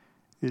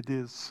It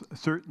is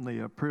certainly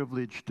a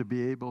privilege to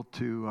be able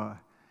to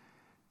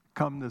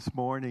come this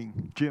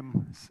morning.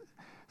 Jim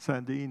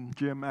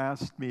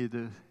asked me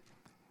to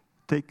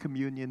take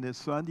communion this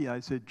Sunday. I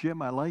said,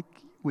 Jim, I like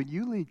when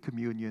you lead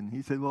communion.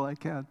 He said, well, I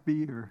can't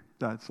be here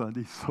that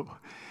Sunday. So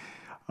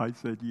I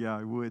said, yeah,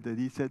 I would. And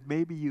he said,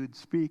 maybe you'd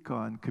speak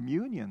on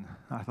communion.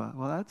 I thought,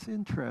 well, that's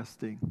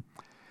interesting.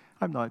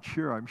 I'm not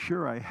sure. I'm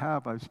sure I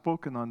have. I've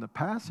spoken on the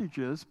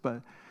passages,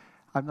 but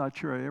I'm not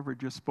sure I ever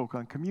just spoke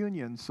on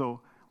communion. So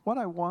what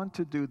I want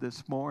to do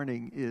this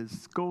morning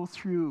is go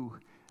through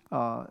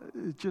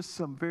just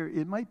some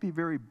it might be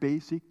very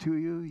basic to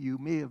you. You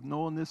may have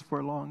known this for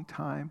a long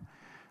time,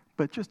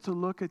 but just to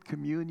look at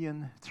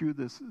communion through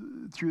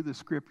the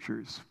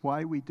scriptures,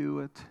 why we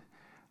do it,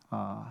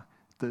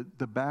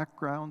 the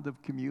background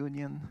of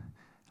communion,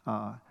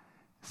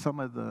 some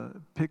of the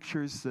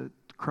pictures that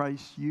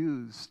Christ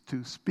used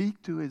to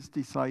speak to his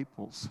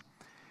disciples.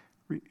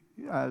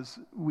 As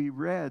we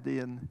read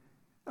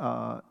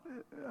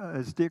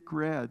as Dick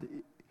read,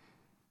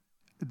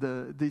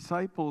 the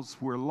disciples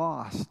were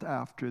lost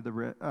after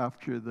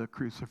the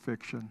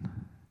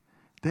crucifixion.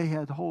 They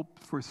had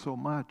hoped for so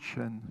much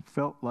and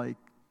felt like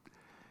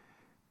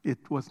it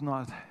was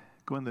not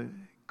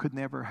could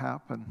never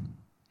happen.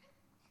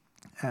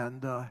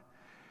 And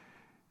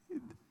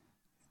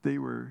they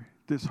were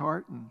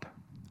disheartened.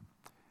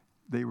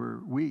 They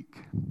were weak.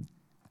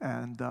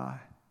 And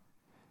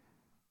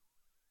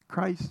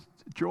Christ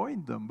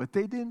joined them, but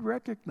they didn't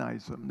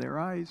recognize him. Their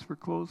eyes were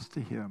closed to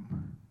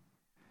him.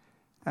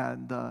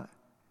 And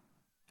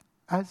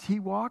as he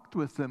walked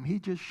with them, he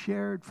just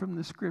shared from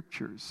the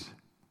scriptures.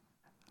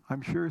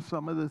 I'm sure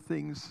some of the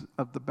things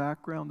of the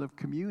background of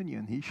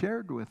communion he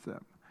shared with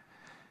them,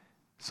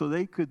 so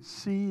they could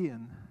see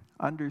and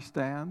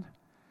understand.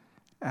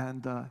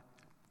 And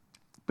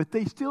but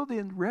they still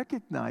didn't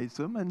recognize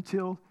him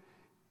until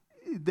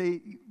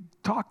they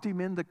talked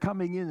him into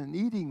coming in and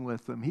eating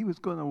with them. He was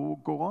going to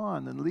go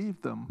on and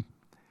leave them.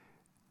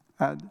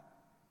 And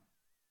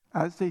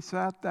as they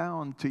sat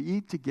down to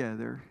eat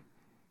together,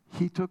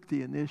 he took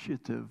the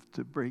initiative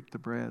to break the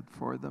bread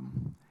for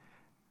them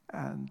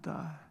and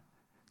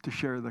to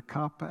share the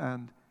cup.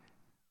 And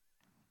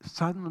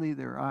suddenly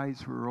their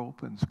eyes were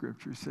open,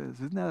 Scripture says.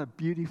 Isn't that a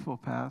beautiful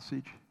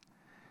passage?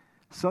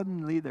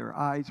 Suddenly their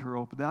eyes were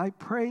open. And I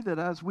pray that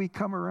as we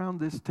come around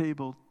this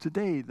table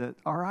today, that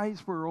our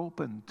eyes were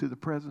open to the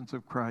presence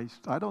of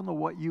Christ. I don't know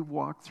what you've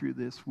walked through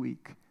this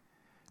week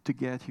to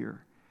get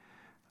here.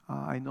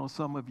 I know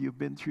some of you have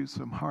been through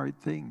some hard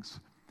things.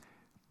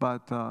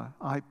 But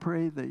I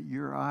pray that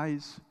your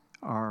eyes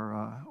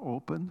are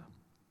open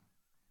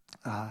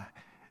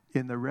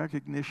in the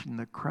recognition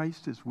that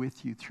Christ is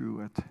with you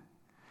through it.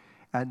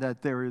 And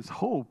that there is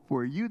hope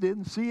where you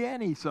didn't see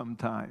any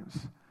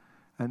sometimes.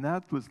 And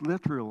that was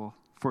literal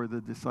for the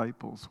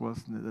disciples,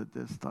 wasn't it, at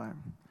this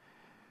time?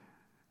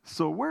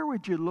 So where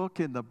would you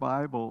look in the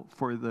Bible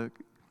for the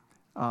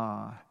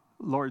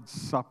Lord's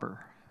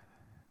Supper,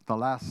 the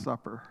Last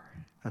Supper,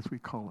 as we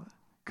call it?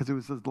 Because it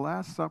was his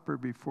Last Supper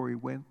before he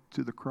went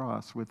to the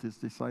cross with his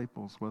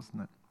disciples,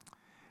 wasn't it?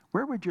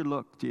 Where would you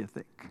look, do you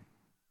think,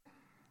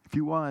 if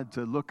you wanted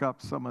to look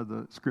up some of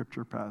the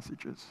scripture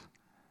passages?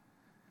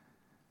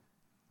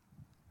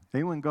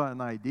 Anyone got an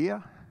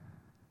idea?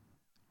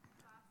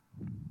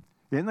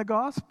 In the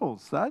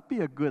Gospels, that'd be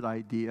a good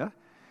idea.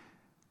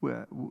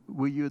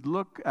 Will you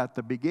look at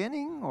the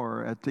beginning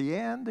or at the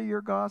end of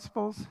your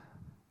Gospels?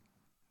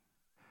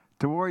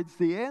 Towards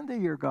the end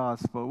of your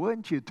Gospel,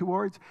 wouldn't you?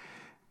 Towards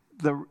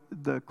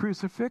the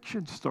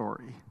crucifixion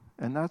story.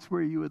 And that's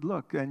where you would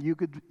look. And you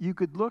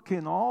could look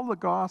in all the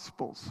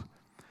Gospels.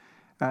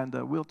 And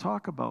we'll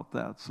talk about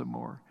that some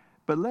more.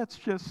 But let's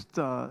just,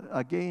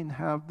 again,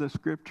 have the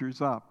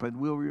scriptures up, and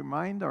we'll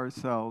remind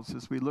ourselves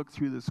as we look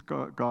through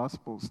the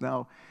Gospels.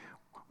 Now,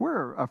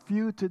 we're a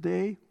few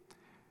today.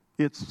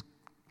 It's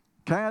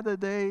Canada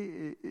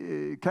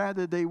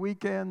Day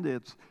weekend.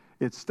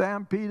 It's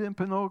Stampede in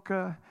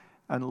Ponoka,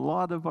 and a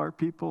lot of our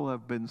people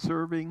have been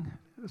serving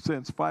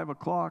since 5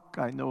 o'clock.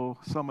 I know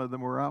some of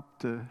them were up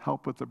to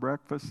help with the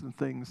breakfast and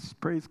things.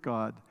 Praise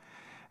God.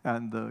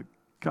 And the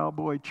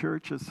Cowboy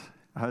Church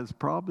has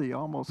probably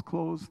almost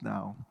closed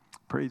now.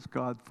 Praise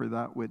God for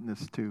that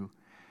witness too.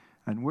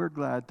 And we're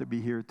glad to be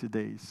here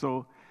today.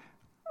 So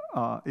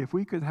if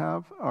we could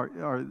have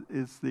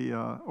is the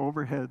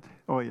overhead,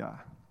 oh yeah.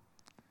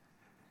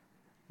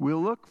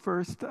 We'll look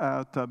first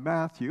at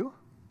Matthew,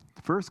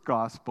 the first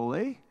gospel,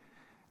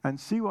 and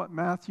see what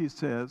Matthew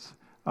says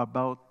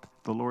about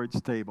the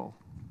Lord's table.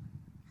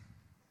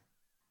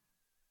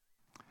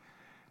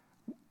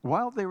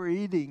 While they were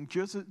eating,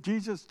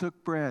 Jesus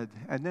took bread,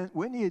 and then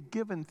when he had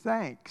given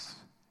thanks,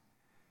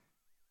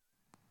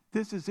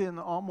 this is in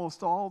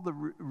almost all the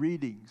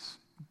readings.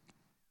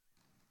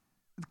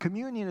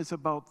 Communion is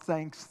about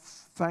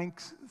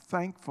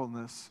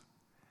thankfulness.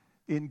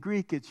 In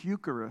Greek, it's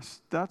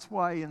Eucharist. That's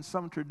why in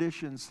some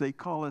traditions they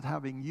call it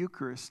having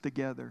Eucharist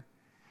together.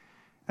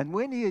 And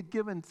when he had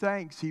given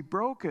thanks, he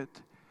broke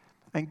it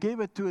and gave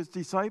it to his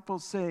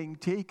disciples, saying,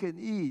 "Take and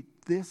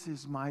eat. This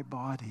is my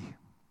body."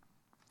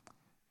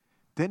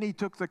 Then he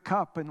took the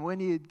cup, and when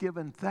he had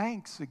given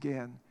thanks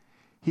again,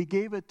 he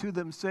gave it to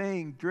them,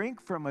 saying, "Drink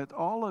from it,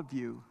 all of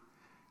you.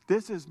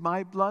 This is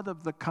my blood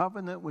of the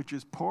covenant, which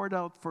is poured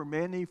out for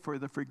many for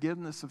the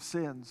forgiveness of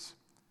sins.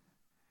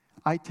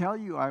 I tell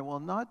you, I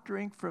will not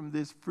drink from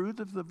this fruit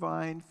of the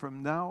vine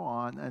from now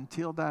on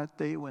until that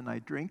day when I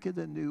drink it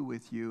anew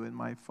with you in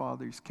my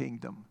Father's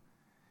kingdom."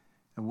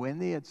 And when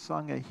they had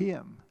sung a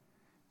hymn,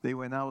 they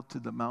went out to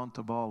the Mount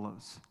of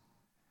Olives.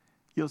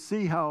 You'll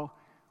see how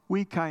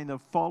we kind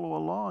of follow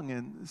along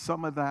in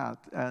some of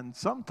that. And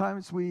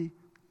sometimes we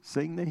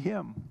sing the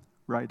hymn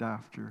right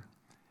after.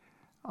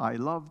 I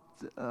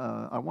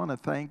want to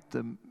thank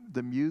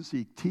the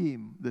music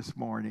team this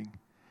morning.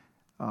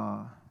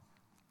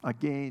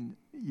 Again,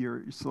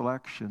 your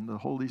selection, the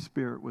Holy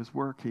Spirit was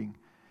working.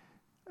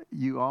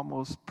 You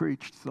almost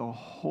preached the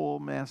whole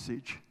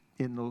message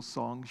in those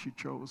songs you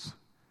chose.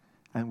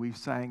 And we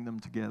sang them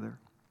together.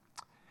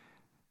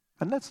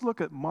 And let's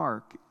look at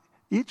Mark.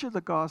 Each of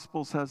the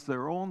Gospels has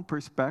their own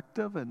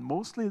perspective and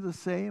mostly the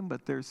same,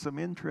 but there's some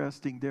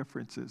interesting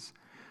differences.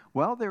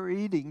 While they were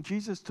eating,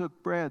 Jesus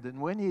took bread,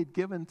 and when he had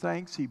given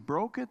thanks, he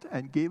broke it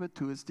and gave it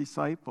to his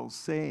disciples,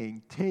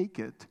 saying, "Take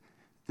it,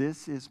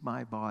 this is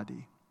my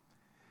body."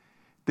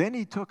 Then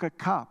he took a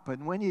cup,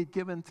 and when he had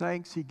given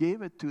thanks, he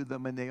gave it to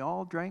them, and they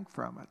all drank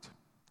from it.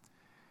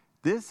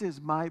 "This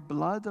is my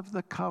blood of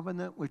the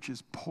covenant, which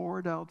is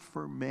poured out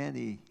for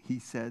many," he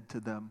said to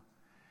them.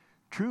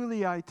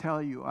 "Truly I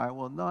tell you, I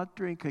will not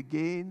drink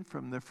again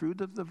from the fruit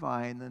of the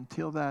vine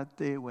until that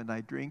day when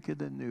I drink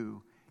it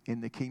anew in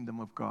the kingdom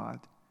of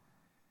God."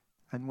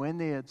 And when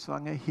they had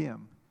sung a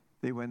hymn,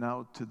 they went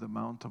out to the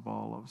Mount of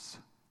Olives.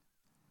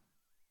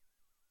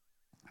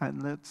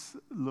 And let's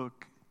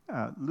look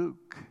at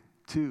Luke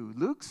 2.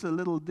 Luke's a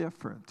little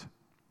different.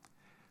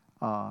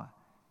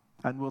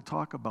 And we'll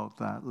talk about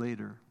that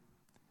later.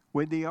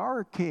 When the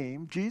hour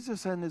came,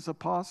 Jesus and his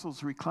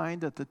apostles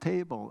reclined at the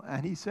table,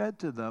 and he said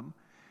to them,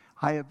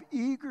 "I have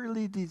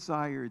eagerly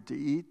desired to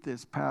eat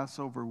this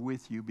Passover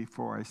with you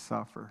before I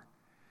suffer.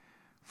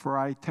 For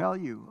I tell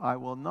you, I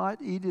will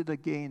not eat it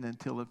again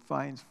until it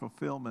finds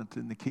fulfillment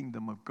in the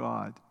kingdom of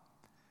God."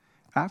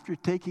 After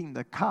taking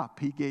the cup,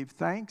 he gave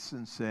thanks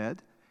and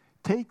said,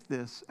 "Take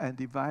this and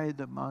divide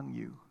it among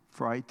you.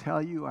 For I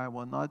tell you, I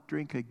will not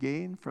drink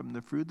again from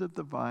the fruit of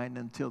the vine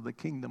until the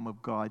kingdom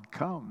of God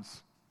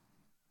comes."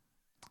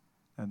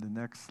 And the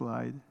next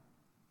slide.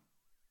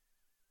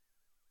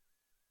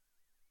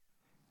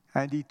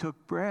 And he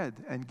took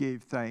bread and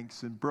gave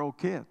thanks and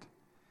broke it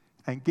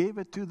and gave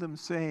it to them,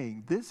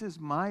 saying, "This is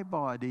my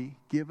body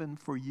given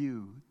for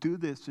you. Do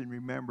this in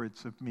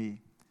remembrance of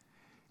me."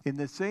 In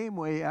the same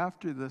way,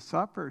 after the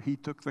supper, he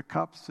took the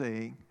cup,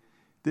 saying,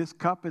 "This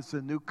cup is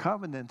the new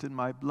covenant in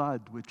my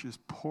blood, which is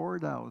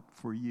poured out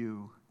for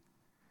you."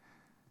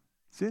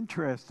 It's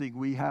interesting,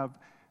 we have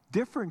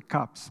different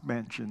cups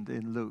mentioned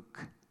in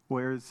Luke,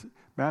 whereas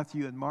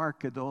Matthew and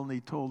Mark had only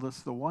told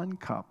us the one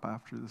cup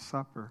after the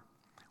supper.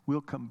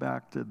 We'll come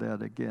back to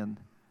that again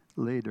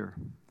later.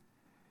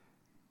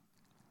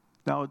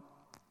 Now,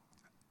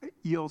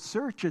 you'll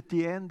search at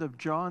the end of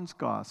John's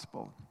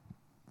Gospel,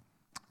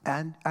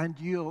 and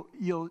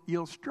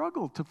you'll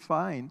struggle to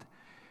find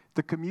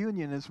the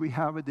communion as we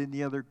have it in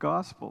the other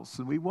Gospels,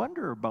 and we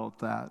wonder about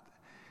that.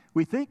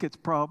 We think it's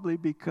probably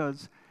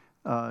because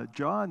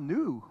John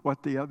knew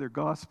what the other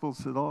Gospels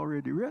had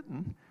already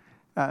written,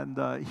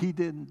 and he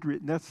didn't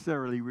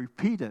necessarily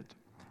repeat it.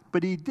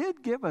 But he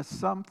did give us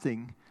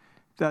something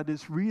that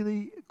is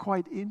really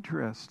quite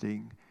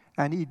interesting.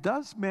 And he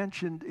does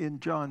mention in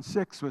John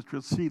 6, which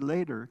we'll see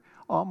later,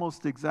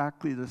 almost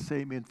exactly the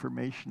same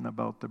information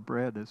about the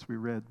bread as we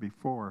read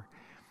before.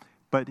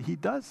 But he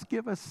does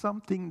give us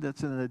something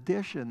that's an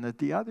addition that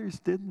the others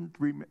didn't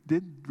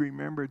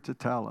remember to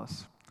tell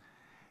us.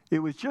 It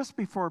was just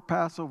before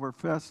Passover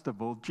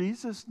festival.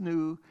 Jesus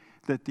knew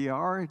that the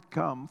hour had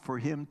come for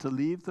him to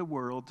leave the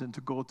world and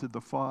to go to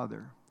the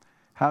Father.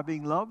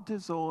 Having loved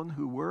his own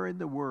who were in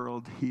the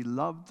world, he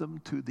loved them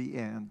to the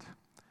end.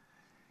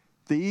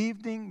 The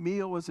evening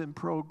meal was in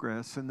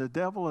progress, and the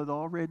devil had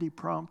already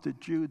prompted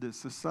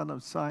Judas, the son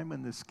of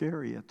Simon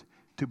Iscariot,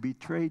 to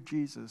betray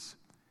Jesus.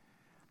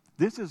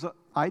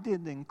 I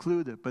didn't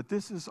include it, but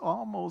this is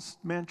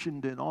almost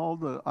mentioned in all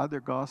the other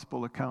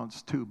gospel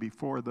accounts too,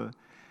 before the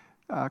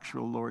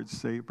actual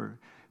Lord's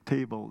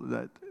table,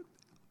 that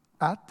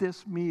at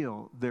this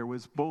meal there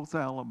was both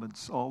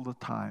elements all the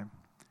time.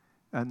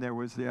 And there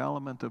was the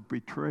element of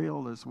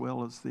betrayal as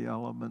well as the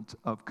element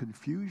of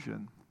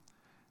confusion.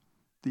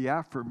 The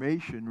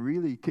affirmation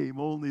really came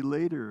only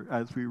later,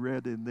 as we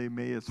read in the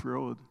Emmaus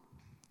Road.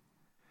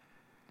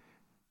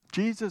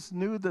 Jesus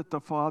knew that the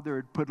Father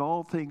had put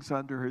all things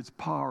under his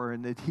power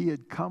and that he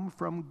had come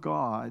from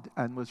God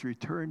and was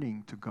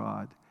returning to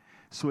God.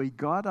 So he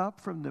got up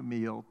from the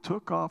meal,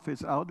 took off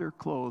his outer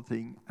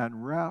clothing,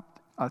 and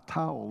wrapped a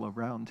towel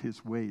around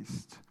his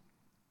waist.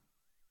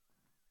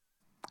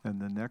 And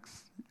the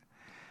next...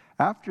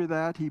 After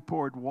that, he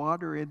poured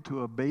water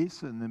into a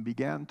basin and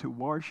began to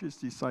wash his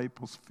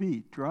disciples'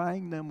 feet,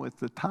 drying them with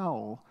the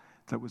towel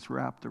that was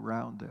wrapped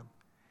around him.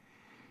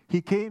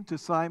 he came to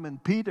Simon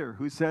Peter,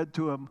 who said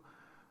to him,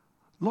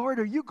 "Lord,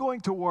 are you going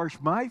to wash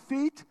my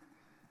feet?"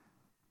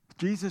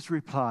 Jesus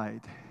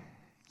replied,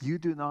 "You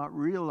do not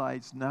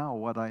realize now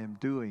what I am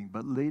doing,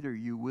 but later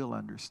you will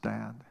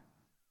understand."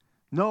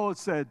 "No,"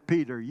 said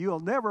Peter,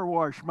 "you'll never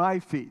wash my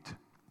feet."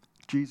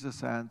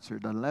 Jesus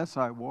answered, "Unless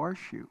I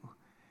wash you,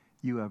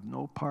 you have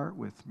no part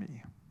with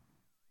me."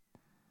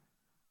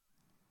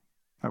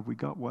 Have we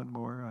got one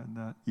more on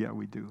that? Yeah,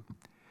 we do.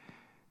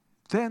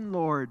 "Then,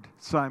 Lord,"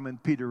 Simon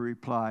Peter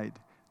replied,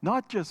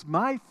 "not just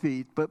my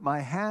feet, but my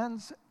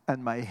hands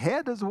and my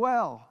head as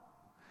well."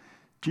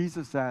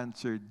 Jesus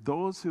answered,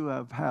 "Those who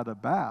have had a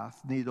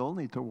bath need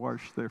only to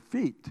wash their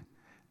feet.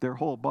 Their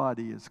whole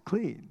body is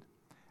clean.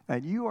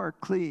 And you are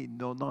clean,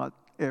 though not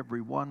every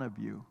one of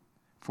you."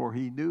 For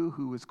he knew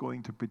who was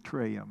going to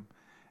betray him.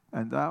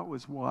 And that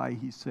was why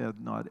he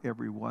said not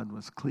everyone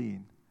was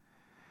clean.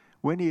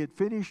 When he had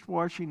finished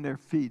washing their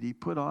feet, he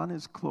put on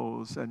his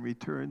clothes and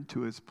returned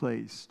to his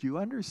place. "Do you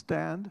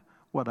understand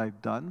what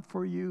I've done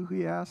for you?"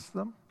 he asked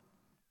them.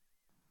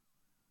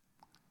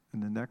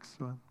 And the next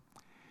one.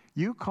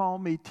 "You call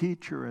me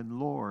teacher and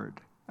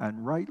Lord,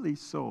 and rightly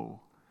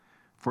so,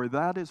 for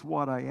that is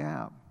what I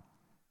am.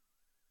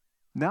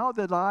 Now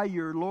that I,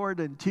 your Lord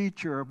and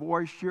teacher, have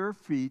washed your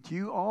feet,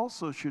 you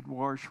also should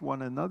wash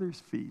one another's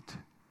feet.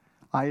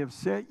 I have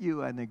set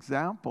you an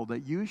example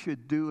that you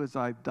should do as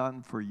I've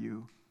done for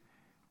you.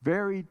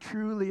 Very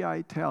truly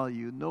I tell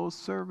you, no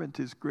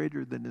servant is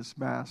greater than his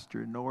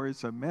master, nor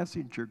is a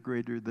messenger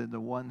greater than the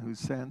one who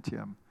sent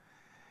him.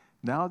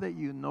 Now that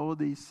you know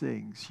these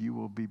things, you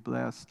will be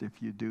blessed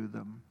if you do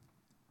them."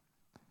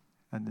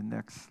 And the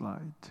next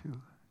slide,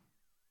 too.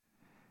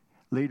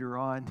 Later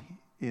on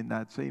in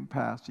that same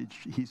passage,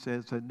 he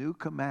says, "A new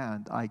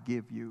command I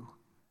give you.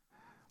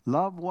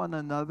 Love one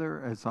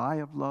another as I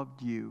have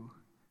loved you,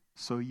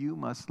 so you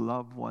must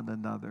love one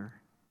another.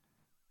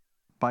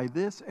 By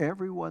this,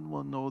 everyone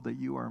will know that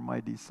you are my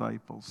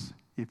disciples,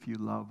 if you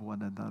love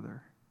one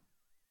another."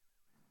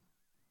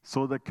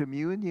 So the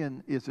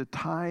communion is a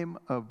time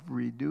of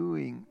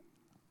renewing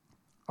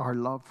our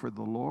love for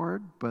the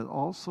Lord, but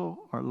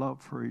also our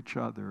love for each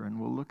other. And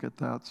we'll look at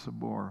that some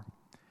more.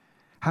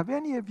 Have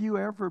any of you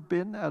ever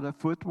been at a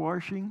foot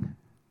washing?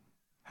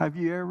 Have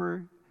you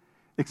ever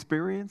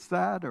experienced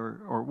that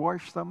or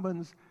washed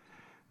someone's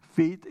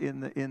feet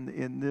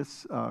in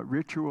this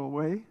ritual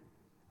way?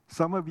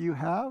 Some of you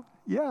have?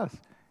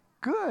 Yes.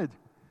 Good.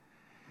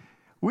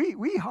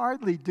 We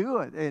hardly do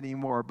it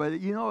anymore, but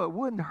it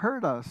wouldn't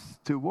hurt us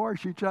to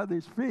wash each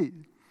other's feet.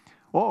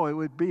 Oh, it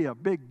would be a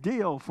big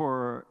deal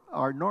for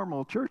our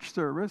normal church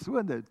service,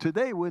 wouldn't it?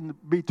 Today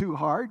wouldn't be too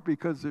hard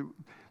because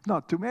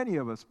not too many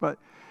of us, but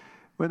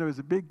when it was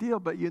a big deal.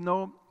 But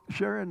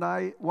Sharon and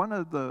I, one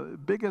of the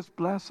biggest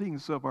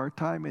blessings of our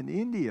time in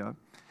India,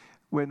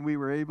 when we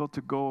were able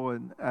to go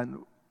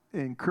and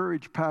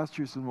encourage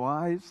pastors and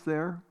wives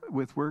there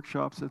with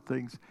workshops and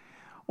things,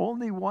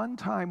 only one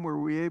time were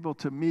we able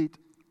to meet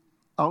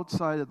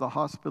outside of the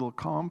hospital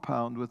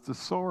compound with the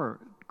SOAR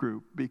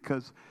group,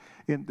 because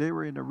they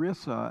were in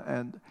Orissa,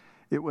 and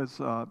it was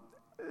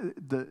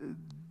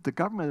the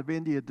government of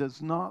India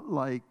does not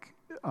like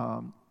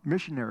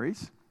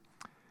missionaries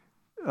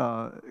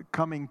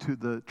coming to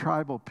the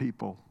tribal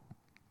people,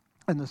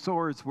 and the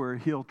SOARs were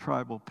Hill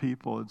tribal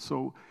people, and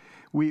so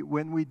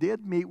when we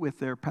did meet with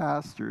their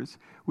pastors,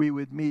 we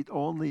would meet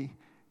only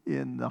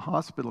in the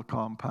hospital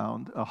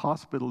compound, a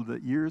hospital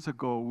that years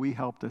ago we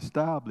helped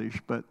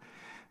establish, but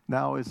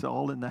now is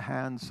all in the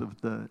hands of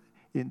the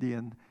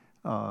Indian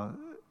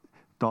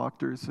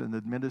doctors and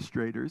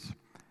administrators.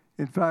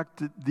 In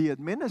fact, the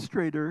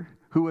administrator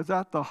who was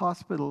at the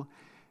hospital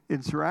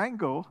in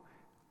Sarango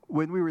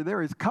when we were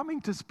there is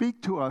coming to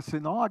speak to us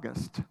in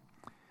August.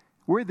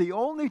 We're the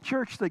only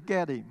church that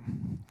get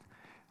him,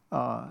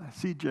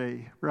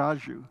 CP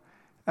Raju,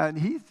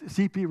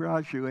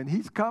 and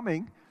he's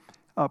coming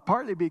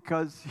partly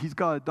because he's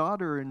got a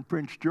daughter in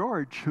Prince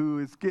George who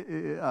is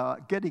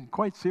getting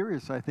quite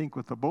serious, I think,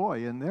 with the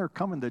boy, and they're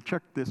coming to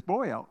check this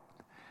boy out.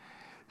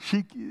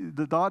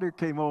 The daughter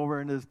came over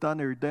and has done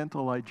her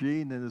dental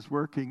hygiene and is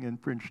working in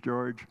Prince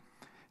George,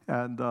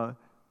 and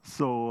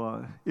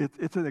so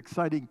it's an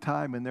exciting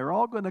time, and they're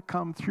all going to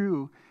come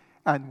through,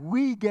 and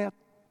we get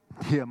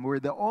him. We're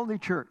the only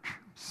church,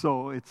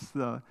 so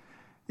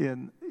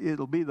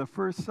it'll be the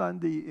first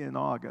Sunday in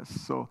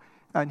August. So,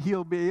 and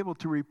he'll be able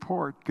to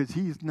report because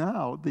he's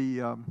now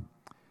the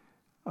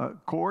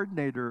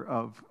coordinator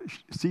of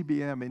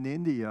CBM in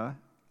India,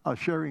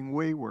 sharing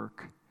way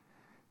work.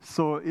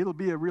 So it'll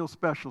be a real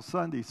special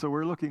Sunday. So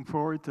we're looking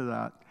forward to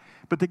that.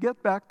 But to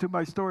get back to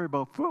my story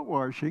about foot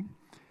washing,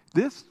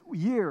 this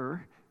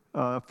year,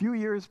 a few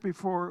years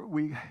before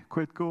we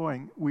quit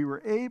going, we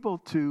were able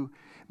to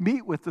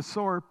meet with the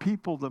SOAR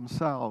people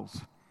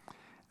themselves.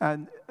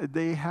 And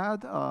they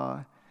had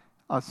a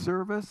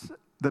service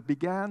that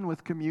began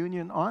with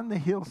communion on the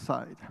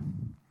hillside,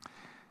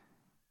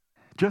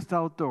 just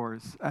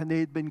outdoors. And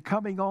they'd been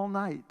coming all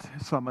night,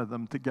 some of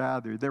them, to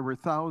gather. There were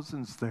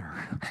thousands there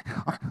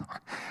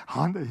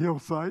on the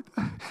hillside.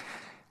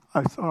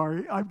 I'm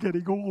sorry, I'm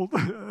getting old.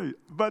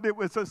 But it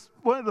was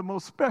one of the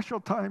most special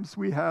times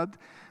we had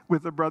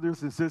with the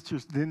brothers and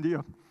sisters in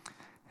India.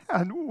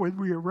 And when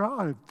we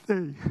arrived,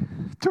 they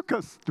took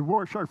us to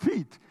wash our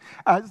feet,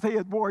 as they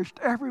had washed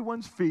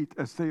everyone's feet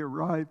as they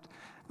arrived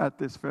at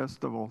this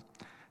festival.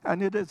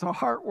 And it is a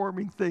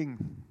heartwarming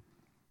thing.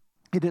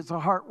 It is a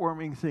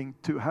heartwarming thing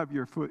to have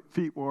your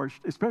feet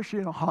washed, especially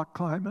in a hot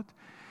climate.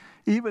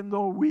 Even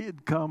though we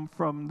had come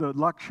from the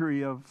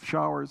luxury of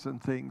showers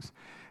and things,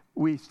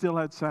 we still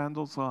had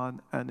sandals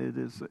on, and it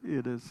is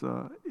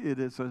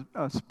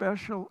a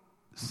special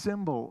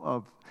symbol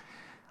of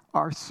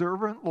our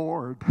servant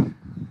Lord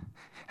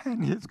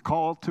and his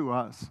call to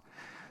us.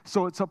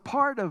 So it's a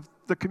part of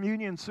the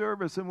communion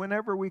service, and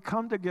whenever we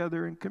come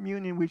together in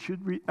communion, we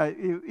should,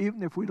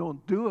 even if we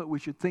don't do it, we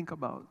should think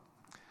about it.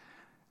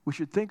 We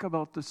should think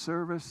about the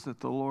service that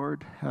the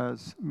Lord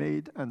has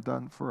made and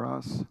done for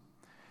us.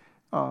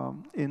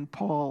 In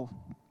Paul,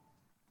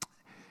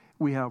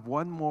 we have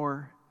one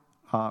more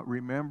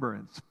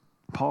remembrance.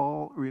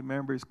 Paul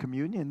remembers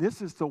communion.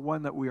 This is the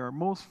one that we are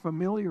most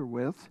familiar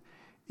with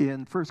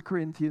in 1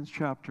 Corinthians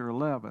chapter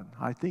 11.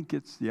 I think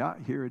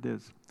here it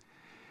is.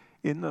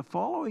 In the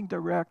following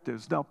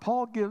directives, now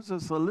Paul gives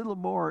us a little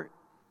more.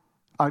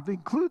 I've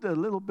included a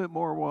little bit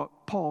more what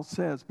Paul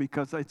says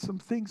because it's some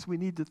things we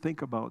need to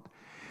think about.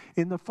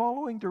 In the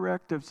following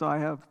directives, I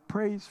have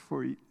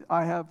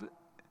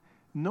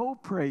no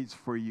praise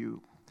for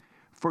you,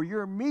 for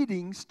your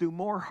meetings do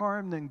more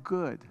harm than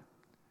good.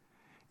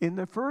 In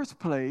the first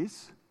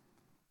place,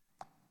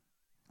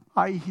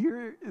 I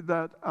hear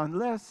that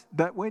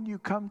that when you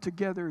come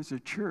together as a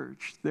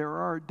church, there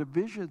are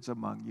divisions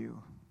among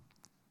you.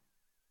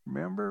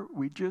 Remember,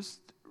 we just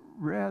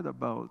read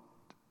about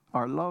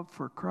our love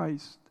for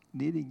Christ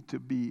needing to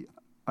be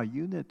a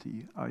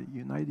unity, a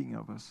uniting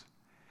of us.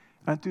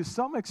 And to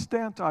some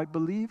extent, I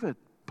believe it,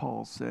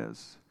 Paul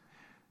says.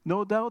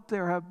 No doubt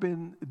there have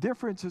been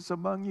differences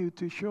among you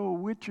to show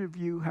which of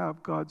you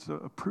have God's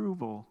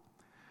approval.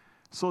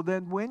 So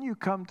then when you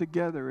come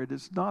together, it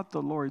is not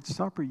the Lord's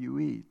Supper you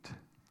eat.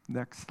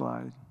 Next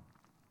slide.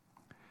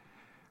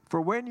 For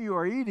when you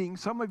are eating,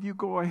 some of you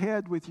go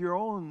ahead with your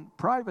own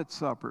private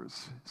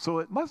suppers. So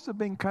it must have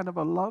been kind of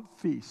a love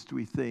feast,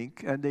 we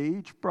think. And they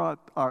each brought,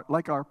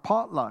 like our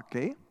potluck,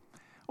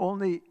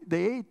 Only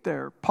they ate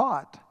their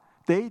pot.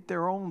 They ate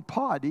their own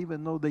pot,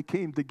 even though they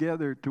came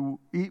together to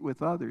eat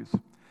with others.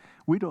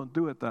 We don't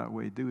do it that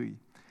way, do we?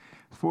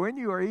 For when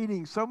you are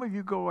eating, some of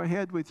you go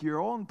ahead with your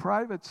own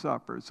private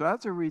supper. So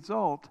as a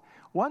result,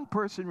 one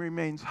person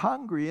remains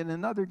hungry and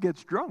another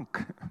gets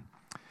drunk.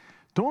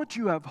 Don't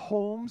you have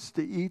homes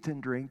to eat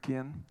and drink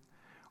in?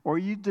 Or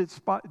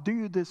do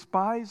you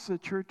despise the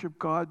church of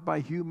God by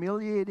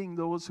humiliating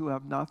those who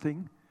have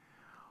nothing?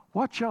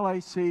 What shall I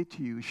say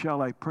to you?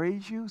 Shall I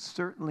praise you?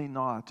 Certainly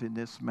not in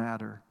this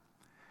matter.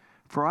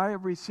 For I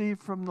have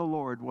received from the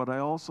Lord what I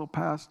also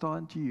passed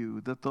on to you,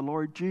 that the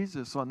Lord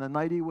Jesus, on the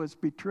night he was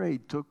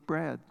betrayed, took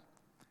bread.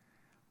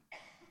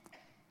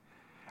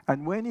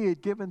 And when he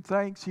had given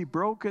thanks, he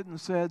broke it and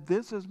said,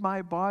 "This is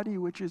my body,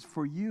 which is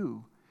for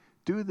you.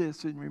 Do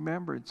this in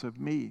remembrance of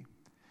me."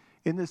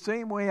 In the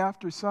same way,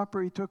 after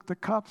supper, he took the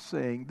cup,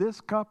 saying,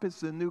 "This cup is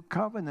the new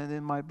covenant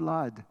in my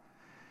blood.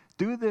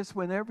 Do this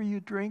whenever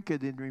you drink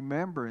it in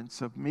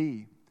remembrance of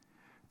me.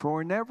 For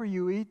whenever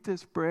you eat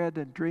this bread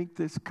and drink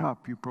this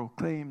cup, you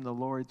proclaim the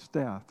Lord's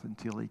death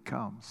until he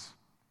comes."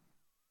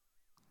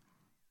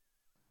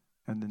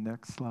 And the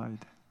next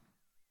slide.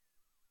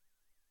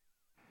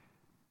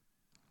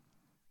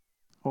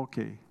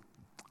 Okay,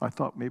 I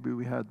thought maybe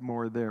we had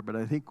more there, but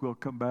I think we'll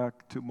come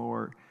back to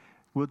more.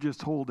 We'll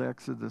just hold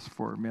Exodus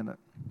for a minute.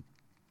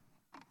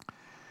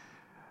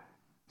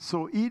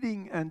 So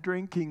eating and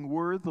drinking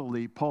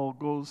worthily, Paul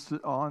goes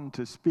on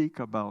to speak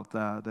about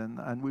that,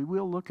 and we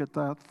will look at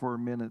that for a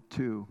minute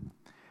too.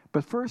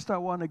 But first I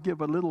want to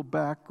give a little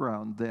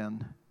background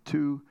then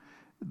to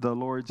the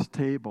Lord's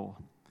table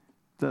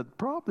that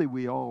probably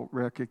we all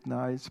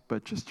recognize,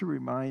 but just to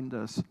remind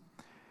us,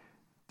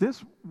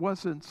 this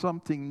wasn't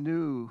something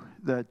new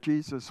that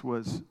Jesus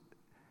was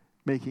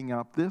making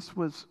up. This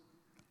was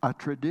a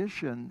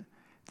tradition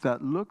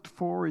that looked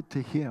forward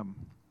to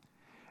him.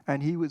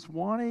 And he was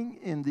wanting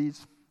in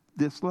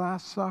this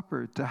Last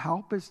Supper to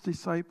help his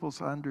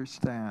disciples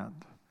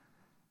understand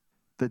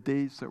the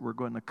days that were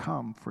going to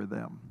come for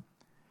them.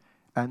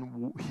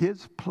 And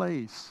his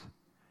place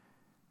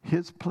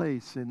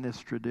in this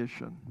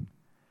tradition.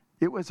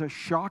 It was a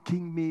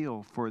shocking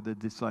meal for the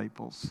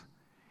disciples.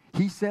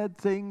 He said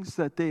things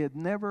that they had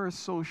never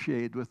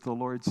associated with the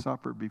Lord's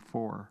Supper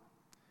before.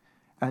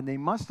 And they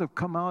must have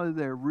come out of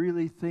there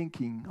really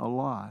thinking a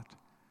lot,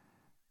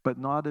 but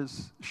not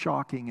as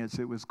shocking as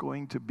it was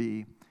going to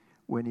be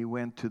when he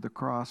went to the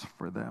cross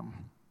for them.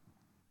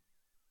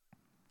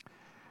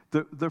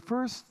 The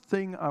first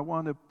thing I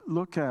want to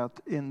look at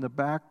in the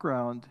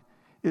background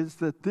is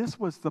that this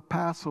was the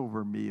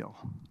Passover meal.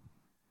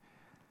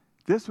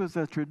 This was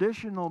a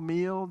traditional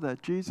meal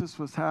that Jesus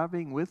was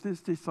having with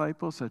his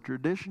disciples, a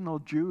traditional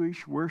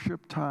Jewish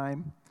worship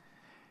time.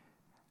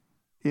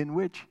 in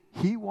which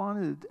he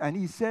wanted, and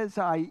he says,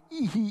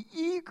 he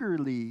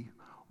eagerly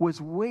was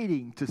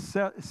waiting to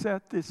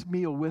set this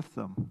meal with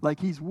them. Like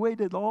he's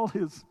waited all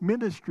his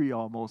ministry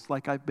almost,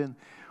 like I've been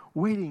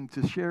waiting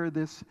to share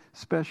this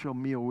special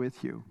meal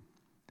with you.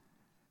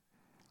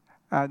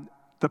 And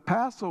the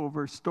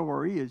Passover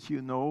story, as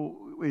you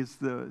know, is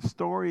the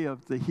story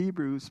of the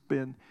Hebrews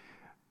being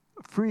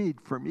freed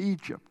from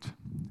Egypt,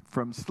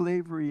 from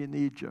slavery in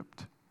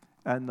Egypt,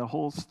 and the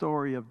whole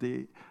story of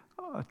the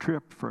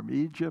trip from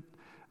Egypt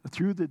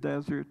through the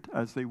desert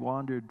as they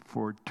wandered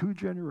for 2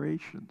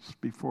 generations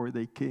before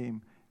they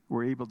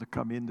were able to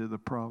come into the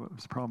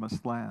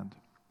promised land.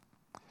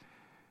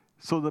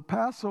 So the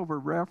Passover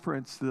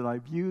reference that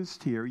I've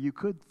used here, you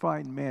could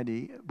find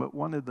many, but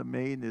one of the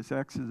main is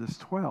Exodus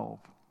 12.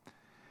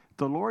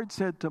 The Lord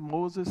said to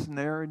Moses and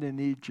Aaron in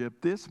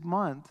Egypt, "This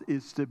month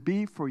is to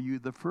be for you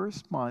the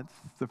first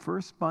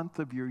month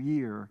of your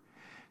year.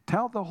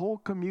 Tell the whole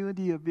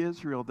community of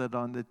Israel that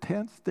on the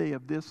 10th day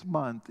of this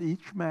month,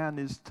 each man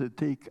is to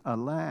take a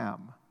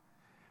lamb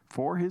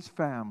for his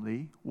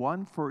family,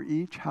 one for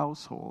each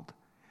household.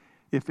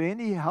 If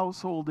any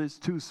household is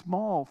too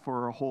small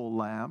for a whole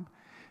lamb,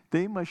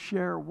 they must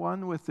share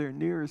one with their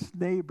nearest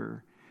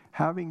neighbor,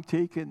 having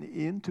taken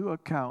into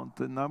account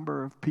the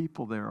number of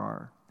people there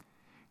are.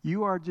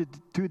 You are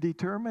to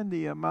determine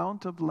the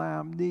amount of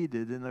lamb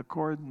needed in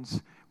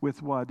accordance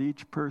with what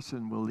each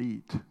person will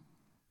eat."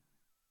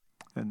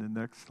 And the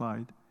next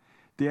slide.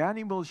 "The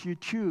animals you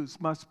choose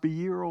must be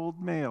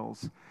year-old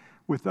males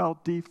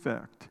without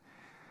defect.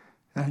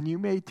 And you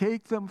may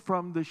take them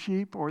from the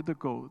sheep or the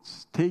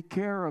goats. Take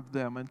care of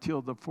them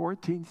until the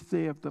 14th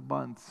day of the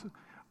month,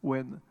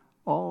 when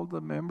all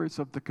the members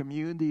of the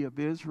community of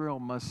Israel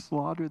must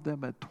slaughter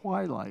them at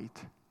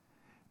twilight.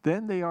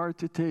 Then they are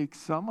to take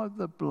some of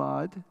the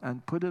blood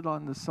and put it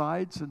on the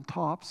sides and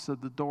tops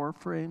of the door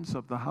frames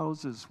of the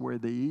houses where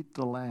they eat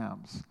the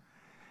lambs.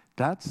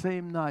 That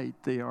same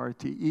night they are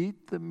to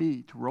eat the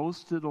meat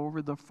roasted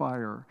over the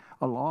fire,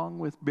 along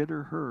with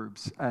bitter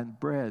herbs and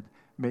bread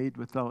made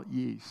without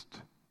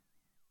yeast.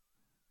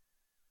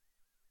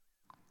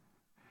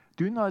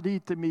 Do not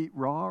eat the meat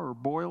raw or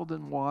boiled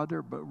in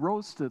water, but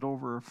roast it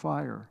over a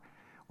fire,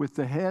 with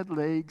the head,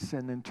 legs,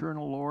 and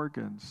internal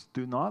organs.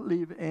 Do not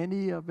leave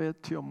any of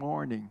it till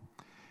morning.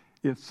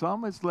 If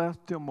some is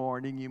left till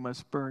morning, you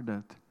must burn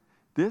it.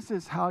 This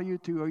is how you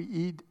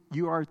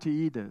are to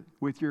eat it,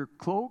 with your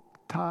cloak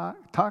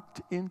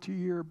tucked into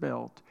your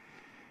belt,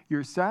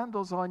 your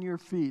sandals on your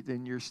feet,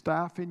 and your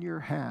staff in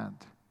your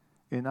hand.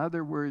 In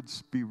other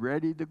words, be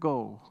ready to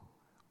go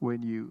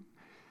when you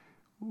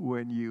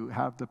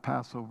have the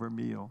Passover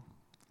meal.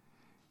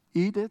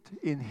 Eat it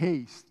in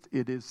haste.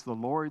 It is the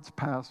Lord's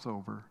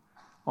Passover.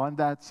 On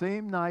that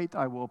same night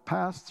I will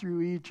pass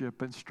through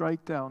Egypt and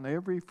strike down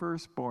every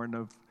firstborn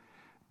of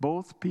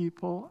both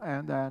people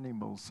and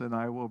animals, and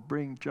I will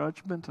bring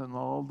judgment on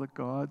all the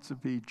gods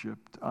of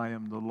Egypt. I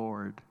am the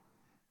Lord."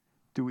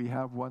 Do we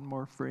have one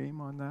more frame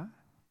on that?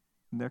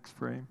 Next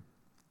frame.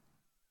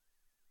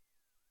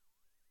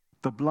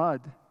 "The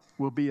blood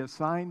will be a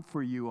sign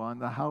for you on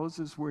the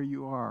houses where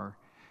you are.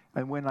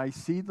 And when I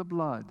see the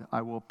blood,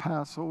 I will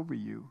pass over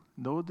you.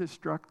 No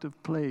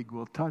destructive plague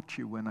will touch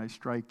you when I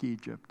strike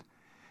Egypt.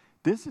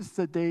 This is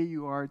the day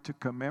you are to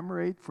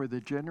commemorate for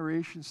the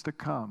generations to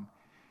come.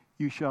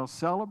 You shall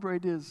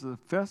celebrate it as a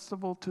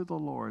festival to the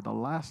Lord, a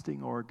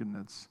lasting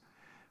ordinance.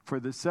 For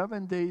the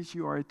 7 days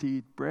you are to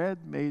eat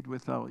bread made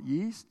without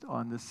yeast.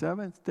 On the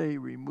 7th day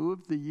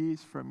remove the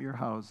yeast from your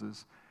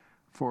houses.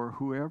 For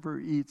whoever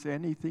eats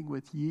anything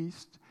with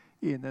yeast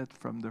in it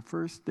from the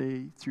first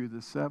day through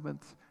the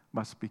 7th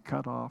must be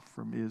cut off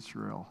from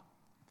Israel."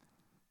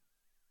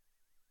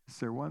 Is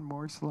there one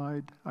more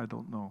slide? I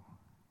don't know.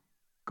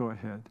 Go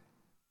ahead.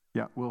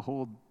 Yeah, we'll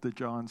hold the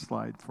John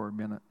slide for a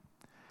minute.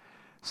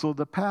 So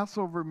the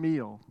Passover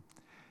meal,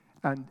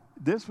 and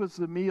this was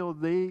the meal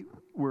they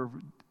were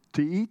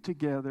to eat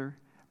together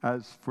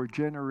as for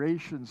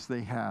generations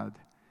they had.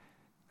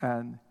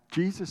 And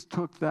Jesus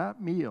took that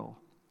meal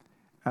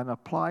and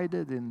applied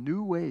it in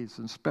new ways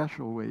and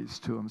special ways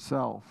to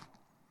himself.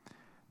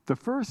 The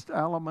first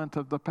element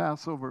of the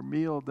Passover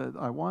meal that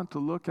I want to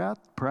look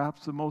at,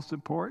 perhaps the most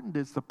important,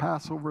 is the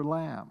Passover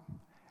lamb.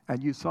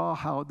 And you saw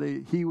how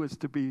the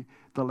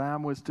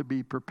lamb was to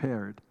be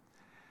prepared.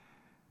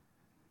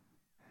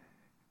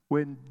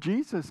 When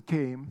Jesus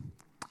came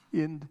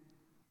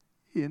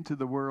into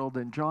the world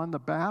and John the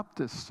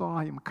Baptist saw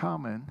him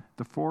coming,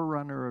 the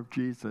forerunner of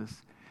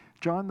Jesus,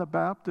 John the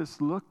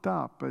Baptist looked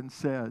up and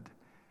said,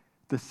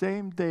 the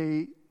same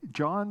day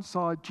John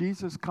saw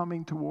Jesus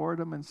coming toward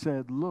him and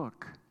said,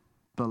 "Look,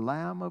 the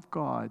Lamb of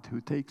God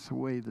who takes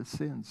away the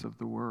sins of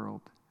the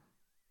world."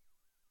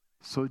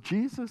 So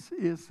Jesus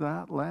is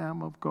that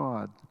Lamb of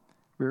God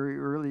very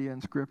early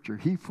in Scripture.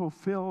 He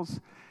fulfills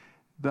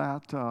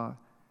that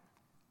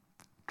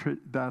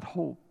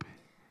hope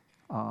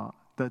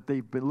that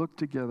they've been looked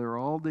together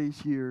all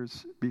these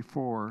years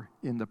before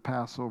in the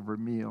Passover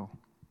meal.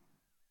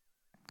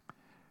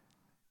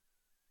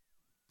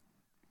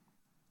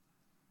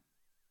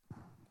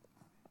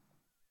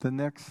 The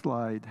next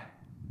slide.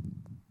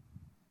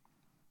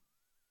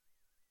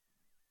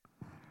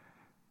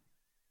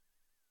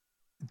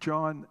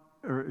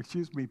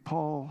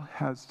 Paul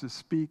has to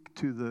speak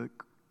to the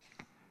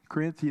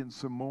Corinthians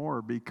some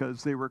more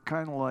because they were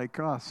kind of like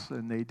us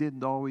and they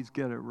didn't always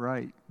get it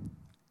right.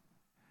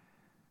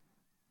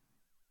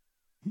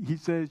 He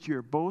says,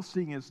 your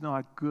boasting is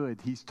not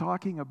good. He's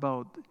talking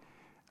about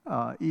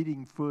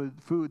eating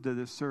food that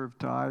is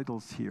served to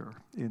idols here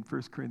in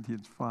 1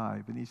 Corinthians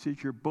 5. And he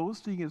says, your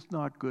boasting is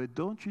not good.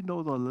 Don't you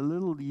know that a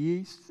little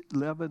yeast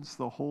leavens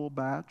the whole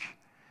batch?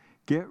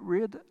 Get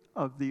rid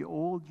of the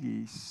old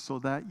yeast so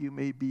that you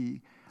may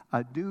be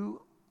a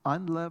new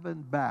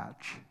unleavened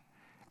batch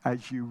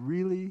as you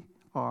really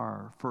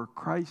are. For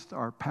Christ,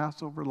 our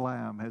Passover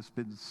lamb, has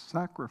been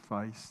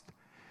sacrificed.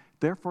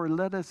 Therefore,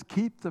 let us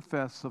keep the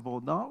festival,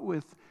 not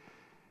with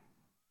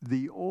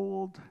the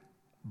old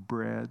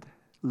bread,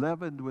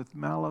 leavened with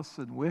malice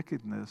and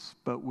wickedness,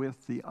 but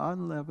with the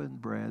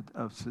unleavened bread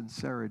of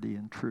sincerity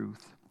and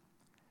truth.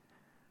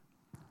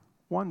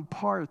 One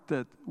part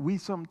that we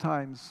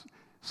sometimes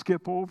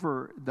skip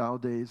over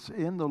nowadays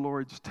in the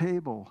Lord's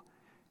table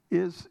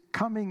is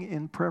coming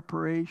in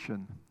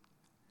preparation.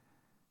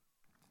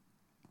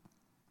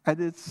 And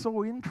it's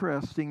so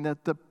interesting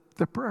that the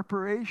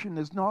preparation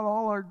is not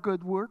all our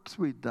good works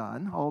we've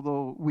done,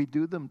 although we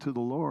do them to the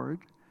Lord.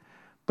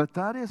 But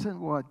that isn't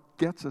what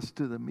gets us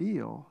to the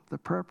meal. The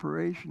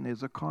preparation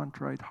is a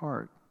contrite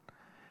heart.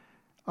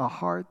 A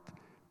heart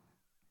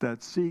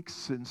that seeks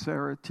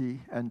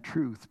sincerity and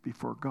truth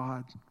before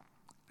God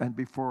and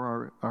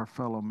before our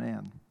fellow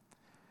man.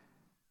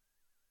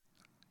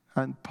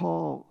 And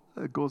Paul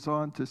goes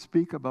on to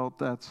speak about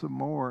that some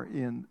more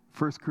in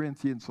 1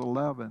 Corinthians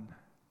 11.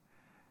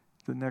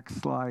 The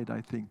next slide, I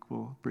think,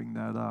 will bring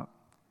that up.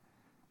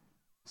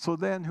 So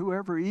then,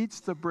 whoever eats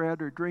the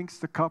bread or drinks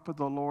the cup of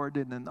the Lord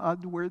in an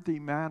unworthy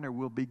manner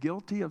will be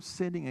guilty of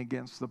sinning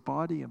against the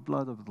body and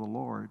blood of the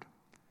Lord.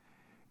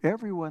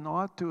 Everyone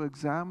ought to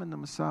examine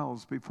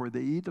themselves before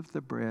they eat of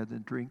the bread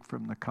and drink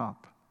from the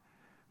cup.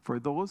 For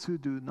those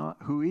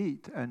who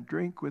eat and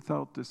drink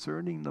without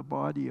discerning the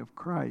body of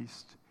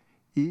Christ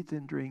eat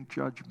and drink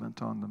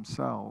judgment on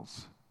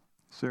themselves.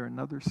 Is there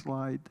another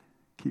slide?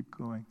 Keep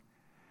going.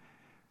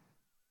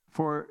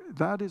 For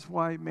that is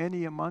why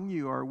many among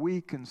you are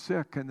weak and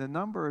sick, and a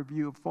number of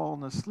you have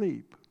fallen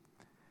asleep.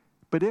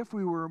 But if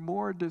we were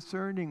more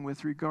discerning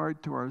with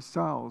regard to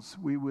ourselves,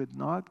 we would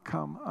not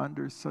come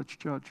under such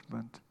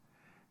judgment.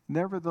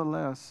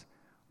 Nevertheless,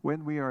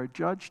 when we are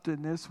judged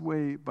in this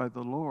way by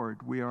the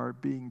Lord, we are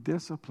being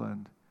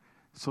disciplined,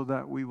 so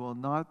that we will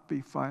not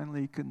be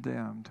finally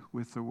condemned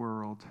with the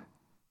world.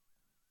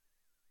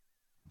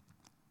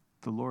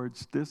 The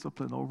Lord's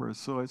discipline over us.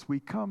 So as we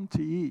come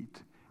to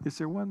eat, is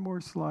there one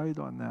more slide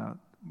on that?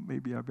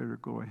 Maybe I better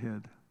go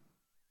ahead.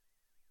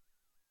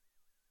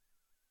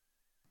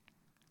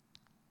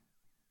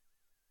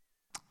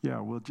 Yeah,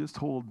 we'll just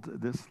hold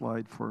this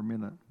slide for a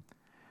minute.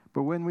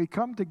 But when we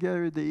come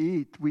together to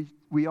eat,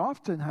 we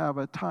often have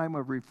a time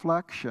of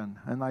reflection,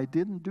 and I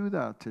didn't do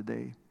that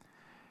today.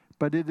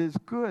 But it is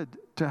good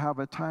to have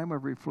a time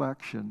of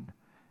reflection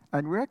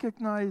and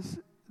recognize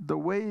the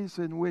ways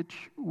in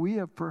which we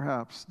have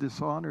perhaps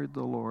dishonored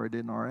the Lord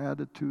in our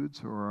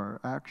attitudes or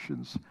our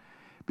actions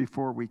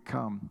before we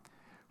come.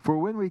 For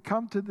when we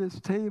come to this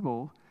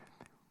table,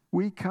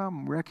 we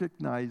come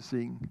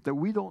recognizing that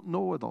we don't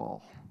know it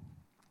all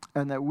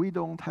and that we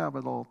don't have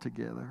it all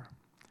together.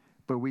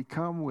 But we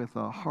come with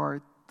a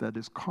heart that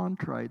is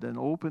contrite and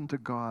open to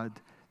God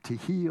to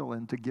heal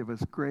and to give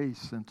us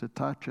grace and to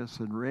touch us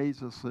and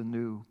raise us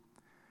anew.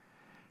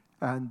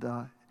 And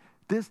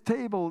this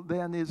table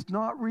then is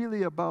not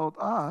really about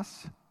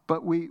us,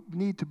 but we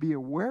need to be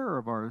aware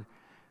of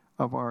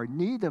our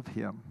need of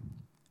Him.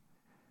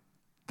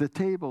 The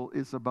table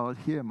is about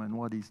Him and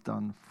what He's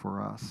done for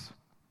us.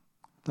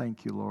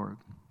 Thank you, Lord.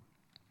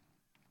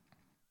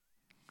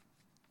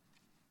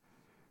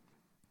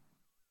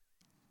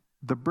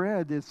 The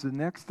bread is the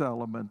next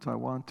element I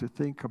want to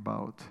think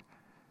about.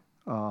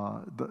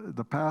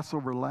 The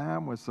Passover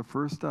lamb was the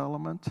first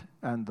element,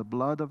 and the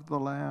blood of the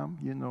lamb,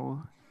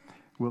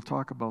 we'll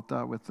talk about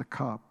that with the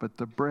cup. But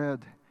the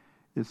bread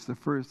is the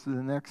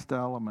next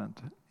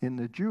element. In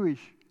the Jewish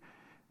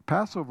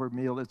Passover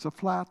meal, it's a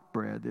flat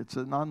bread. It's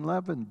an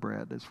unleavened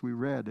bread, as we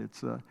read.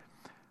 It's a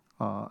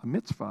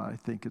mitzvah, I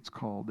think it's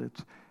called.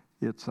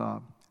 It's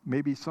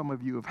maybe some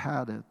of you have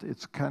had it.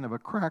 It's kind of a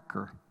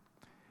cracker.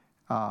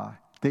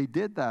 They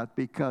did that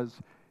because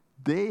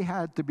they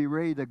had to be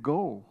ready to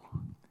go,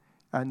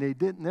 and they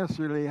didn't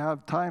necessarily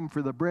have time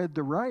for the bread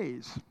to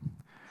rise.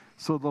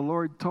 So the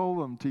Lord told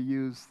them to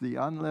use the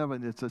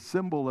unleavened. It's a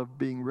symbol of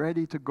being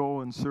ready to go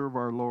and serve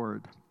our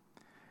Lord.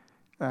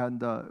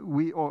 And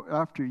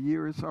after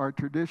years, our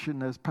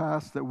tradition has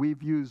passed that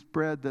we've used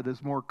bread that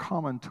is more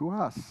common to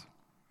us.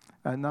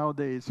 And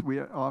nowadays, we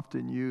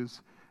often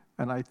use,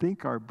 and I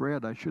think our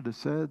bread, I should have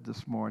said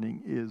this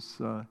morning,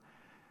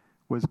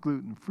 was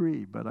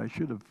gluten-free, but I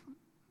should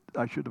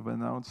have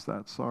announced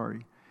that.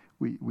 Sorry.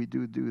 We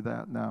do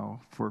that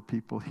now for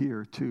people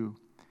here too.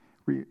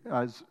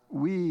 As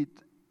we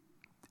eat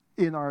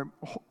in our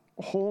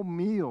whole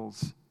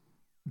meals,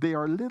 they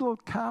are little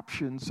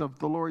captions of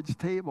the Lord's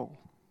table.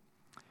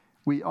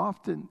 We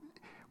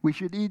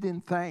should eat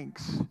in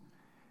thanks.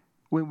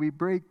 When we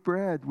break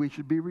bread, we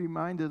should be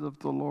reminded of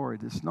the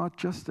Lord. It's not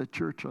just a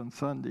church on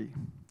Sunday.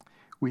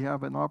 We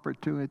have an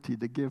opportunity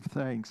to give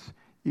thanks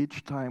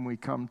each time we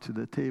come to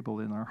the table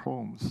in our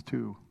homes,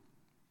 too.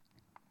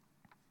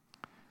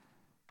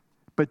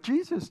 But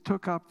Jesus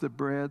took up the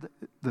bread,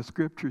 the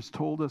scriptures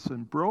told us,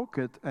 and broke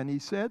it, and he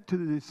said to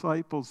the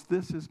disciples,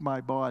 "This is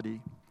my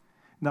body."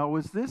 Now,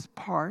 was this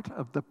part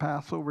of the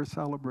Passover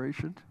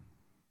celebration?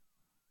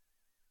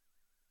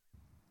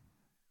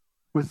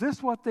 Was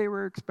this what they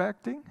were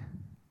expecting?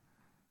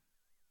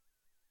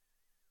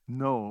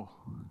 No.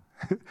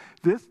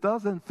 This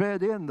doesn't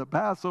fit in the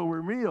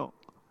Passover meal.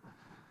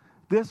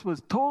 This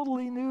was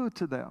totally new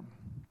to them,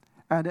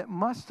 and it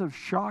must have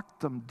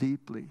shocked them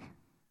deeply.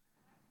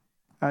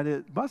 And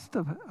it must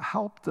have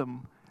helped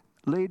them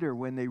later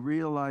when they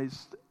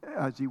realized,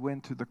 as he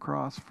went to the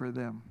cross for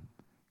them,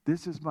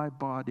 this is my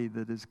body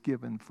that is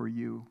given for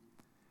you.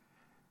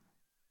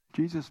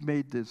 Jesus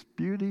made this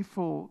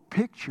beautiful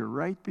picture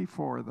right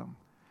before them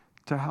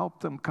to help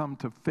them come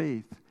to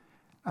faith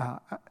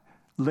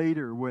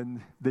later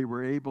when they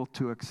were able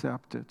to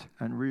accept it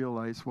and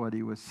realize what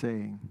he was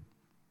saying.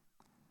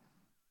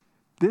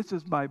 This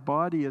is my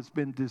body has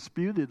been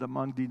disputed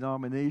among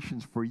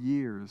denominations for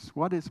years.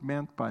 What is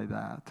meant by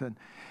that? And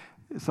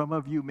some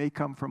of you may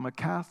come from a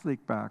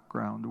Catholic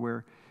background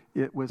where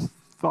it was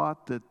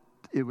thought that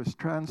it was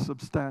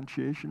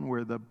transubstantiation,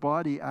 where the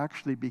body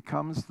actually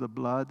becomes the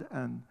blood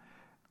and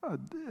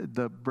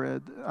the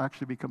bread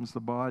actually becomes the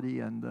body,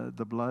 and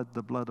the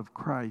blood of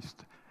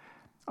Christ.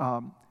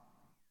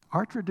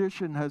 Our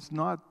tradition has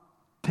not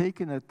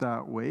taken it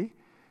that way.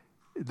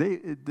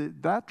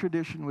 That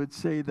tradition would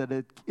say that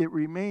it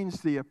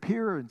remains the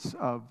appearance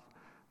of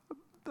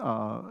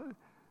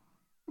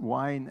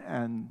wine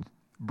and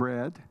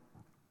bread,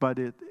 but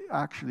it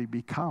actually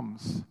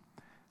becomes.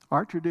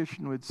 Our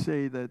tradition would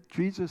say that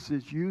Jesus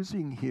is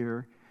using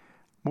here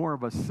more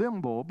of a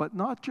symbol, but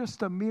not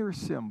just a mere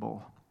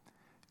symbol.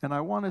 And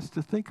I want us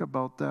to think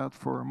about that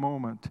for a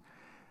moment.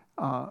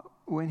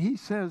 When he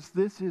says,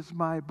 "This is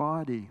my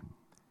body,"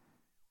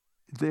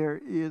 there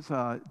is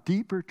a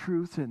deeper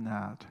truth in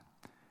that.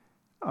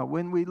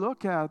 When we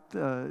look at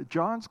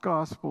John's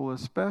Gospel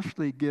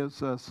especially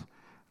gives us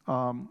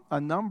a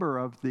number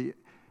of the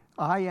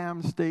I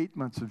am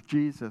statements of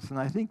Jesus. And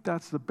I think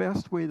that's the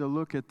best way to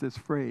look at this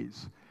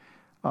phrase.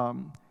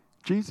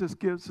 Jesus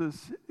gives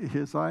us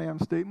his I am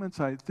statements.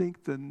 I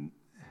think the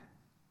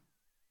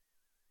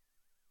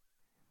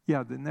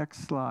next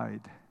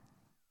slide.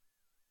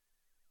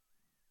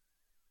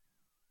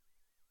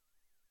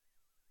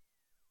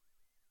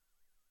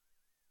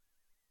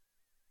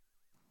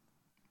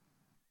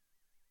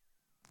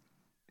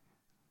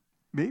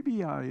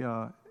 Maybe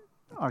I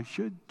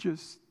should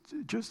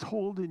just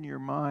hold in your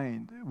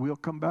mind. We'll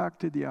come back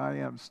to the I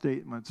am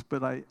statements,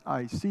 but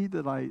I see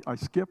that I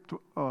skipped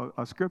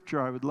a scripture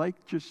I would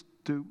like just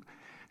to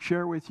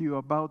share with you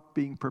about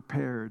being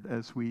prepared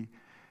as we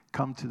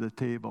come to the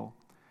table.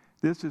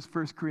 This is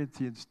 1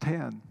 Corinthians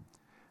 10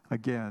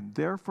 again.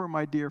 "Therefore,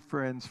 my dear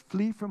friends,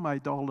 flee from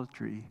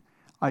idolatry.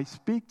 I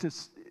speak to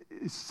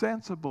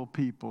sensible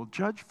people.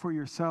 Judge for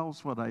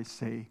yourselves what I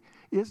say.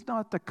 Is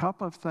not the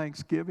cup of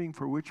thanksgiving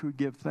for which we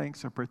give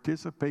thanks a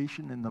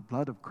participation in the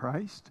blood of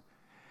Christ?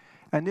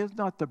 And is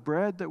not the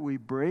bread that we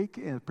break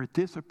a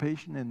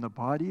participation in the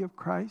body of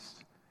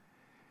Christ?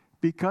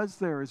 Because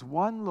there is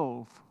one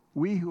loaf,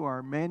 we who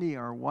are many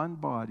are one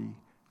body,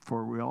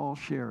 for we all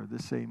share the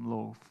same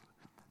loaf."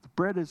 The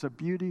bread is a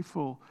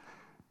beautiful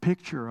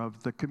picture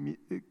of the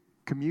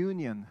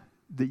communion,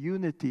 the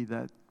unity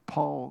that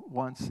Paul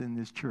wants in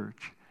his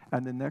church.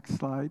 And the next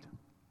slide.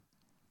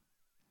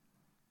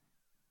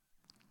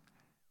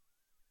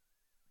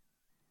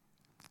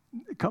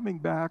 Coming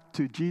back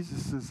to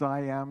Jesus'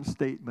 I am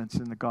statements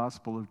in the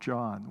Gospel of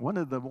John, one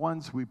of the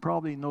ones we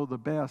probably know the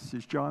best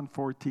is John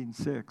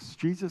 14:6.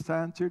 Jesus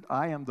answered,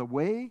 "I am the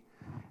way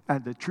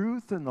and the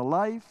truth and the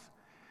life.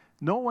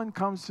 No one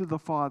comes to the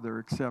Father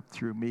except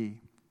through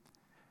me."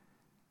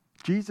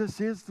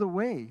 Jesus is the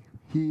way.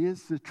 He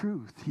is the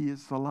truth. He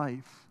is the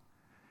life.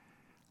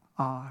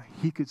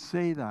 He could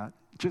say that.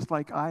 Just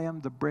like I am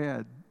the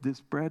bread. This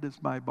bread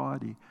is my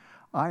body.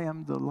 I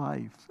am the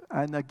life.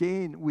 And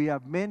again, we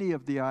have many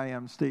of the I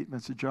am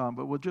statements of John,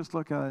 but we'll just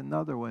look at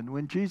another one.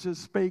 When Jesus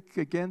spake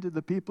again to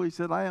the people, he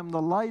said, "I am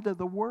the light of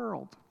the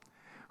world.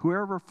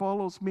 Whoever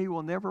follows me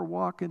will never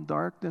walk in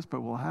darkness,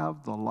 but will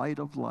have the light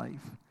of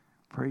life."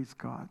 Praise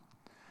God.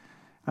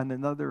 And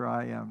another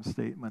I am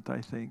statement,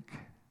 I think.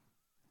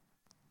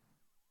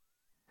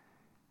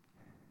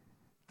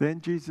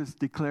 Then Jesus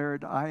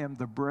declared, "I am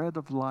the bread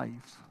of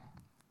life.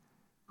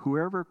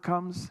 Whoever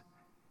comes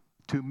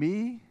to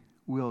me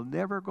will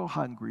never go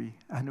hungry,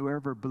 and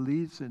whoever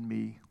believes in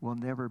me will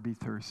never be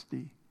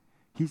thirsty."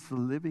 He's the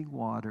living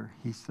water.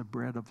 He's the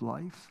bread of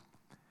life.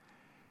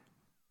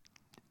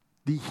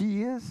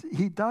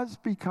 He does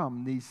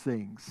become these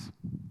things.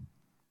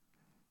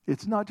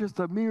 It's not just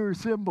a mere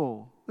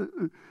symbol,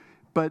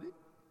 but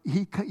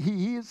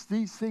he is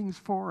these things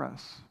for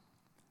us.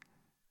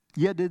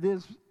 Yet it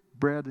is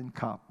bread and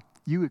cup.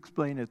 You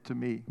explain it to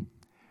me.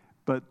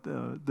 But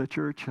the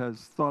church has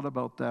thought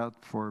about that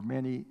for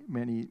many,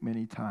 many,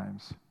 many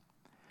times.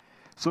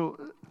 So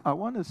I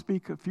want to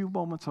speak a few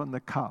moments on the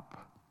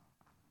cup.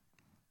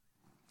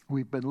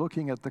 We've been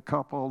looking at the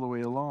cup all the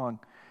way along.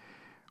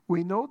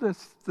 We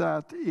noticed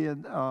that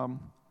in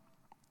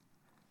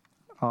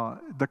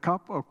the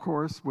cup, of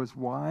course, was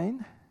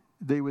wine.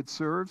 They would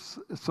serve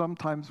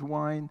sometimes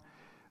wine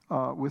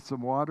with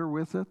some water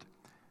with it.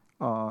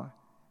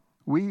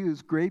 We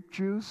use grape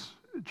juice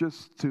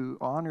just to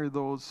honor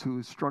those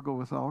who struggle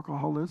with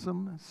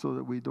alcoholism so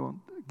that we don't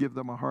give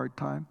them a hard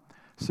time.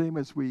 Same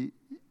as we,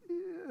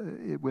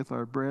 with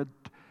our bread,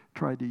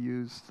 try to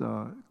use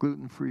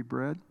gluten-free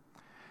bread.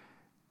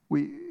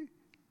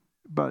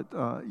 But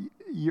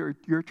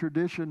your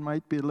tradition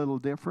might be a little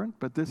different,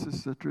 but this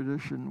is the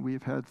tradition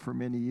we've had for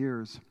many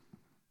years.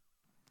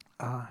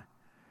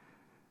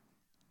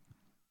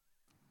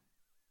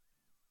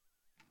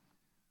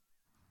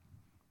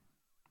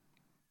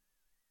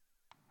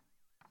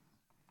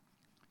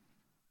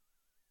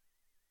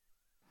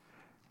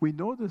 We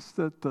noticed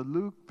that the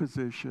Luke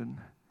position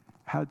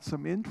had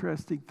some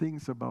interesting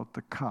things about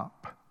the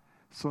cup.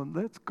 So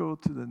let's go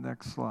to the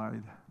next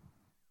slide.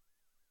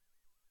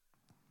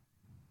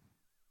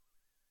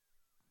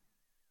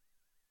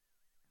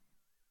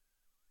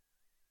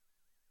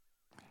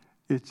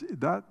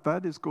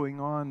 That is going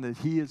on, that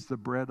he is the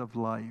bread of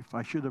life.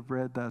 I should have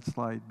read that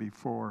slide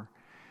before.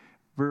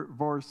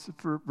 Verse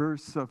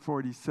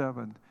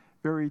 47,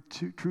 very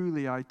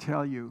truly I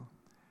tell you,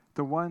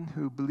 the one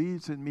who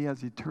believes in me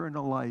has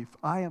eternal life.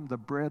 I am the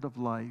bread of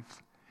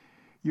life.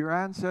 Your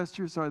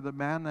ancestors ate the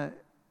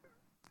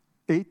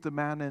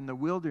manna in the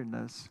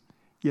wilderness,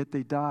 yet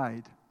they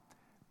died.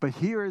 But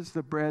here is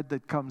the bread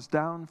that comes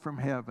down from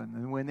heaven,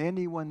 and when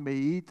anyone may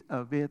eat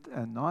of it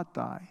and not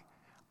die.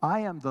 I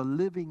am the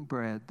living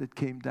bread that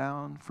came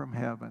down from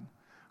heaven.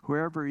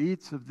 Whoever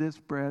eats of this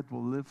bread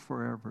will live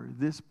forever.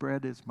 This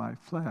bread is my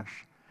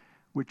flesh,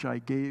 which I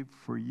gave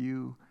for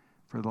you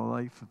for the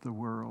life of the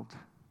world.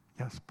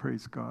 Yes,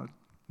 praise God.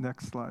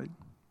 Next slide.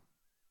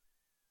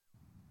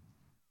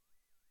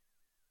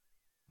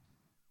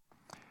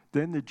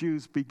 Then the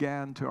Jews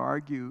began to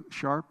argue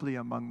sharply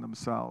among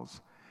themselves.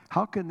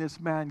 How can this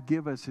man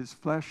give us his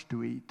flesh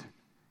to eat?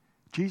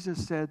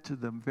 Jesus said to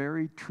them,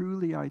 very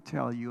truly I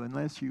tell you,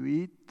 unless you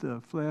eat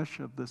the flesh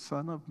of the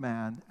Son of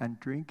Man and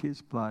drink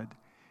his blood,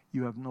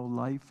 you have no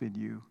life in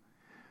you.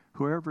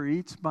 Whoever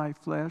eats my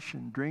flesh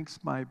and drinks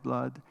my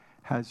blood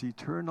has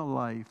eternal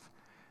life,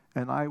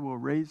 and I will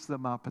raise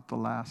them up at the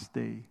last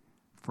day.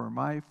 For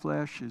my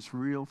flesh is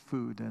real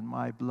food, and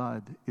my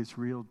blood is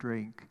real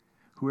drink.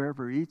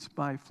 Whoever eats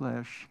my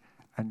flesh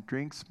and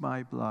drinks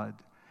my blood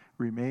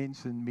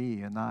remains in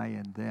me, and I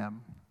in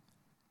them.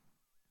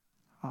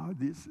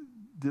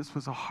 This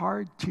was a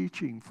hard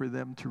teaching for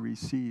them to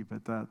receive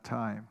at that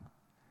time.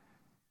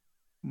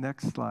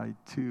 Next slide,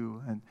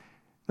 too. And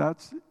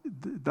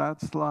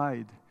that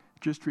slide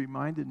just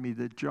reminded me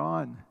that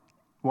John,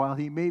 while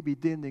he maybe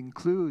didn't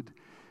include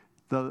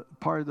the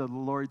part of the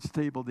Lord's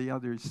table the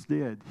others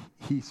did,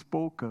 he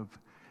spoke of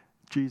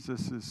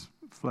Jesus'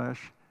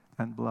 flesh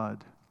and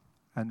blood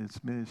and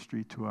its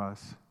ministry to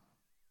us.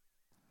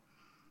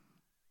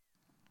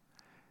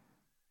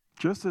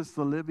 Just as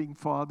the living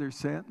Father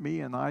sent me,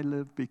 and I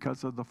live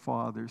because of the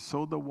Father,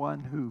 so the one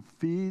who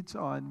feeds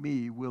on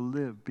me will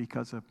live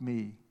because of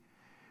me.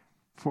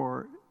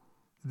 For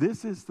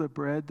this is the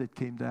bread that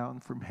came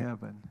down from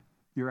heaven.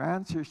 Your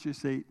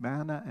ancestors ate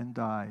manna and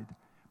died,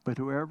 but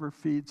whoever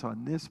feeds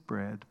on this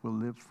bread will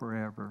live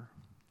forever.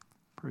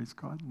 Praise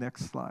God.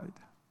 Next slide.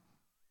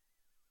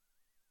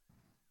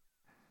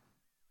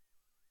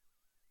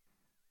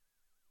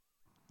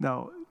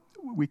 Now,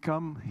 we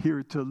come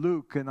here to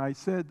Luke, and I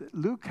said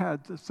Luke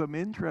had some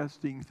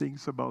interesting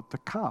things about the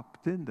cup,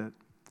 didn't it?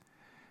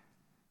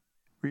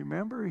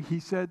 Remember, he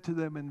said to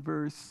them in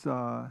verse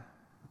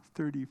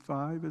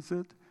 35, is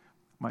it?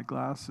 My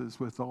glasses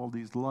with all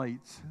these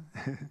lights.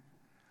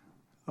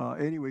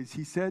 Anyways,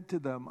 he said to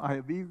them, I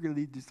have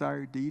eagerly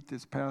desired to eat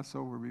this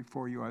Passover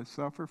before you I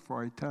suffer,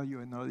 for I tell you,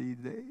 I will not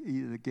eat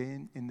it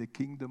again in the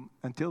kingdom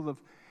until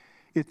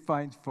it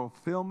finds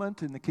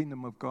fulfillment in the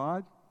kingdom of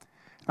God.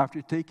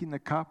 After taking the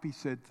cup, he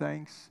said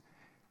thanks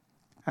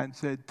and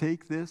said,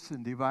 take this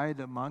and divide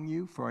it among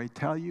you, for I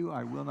tell you,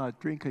 I will not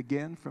drink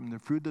again from the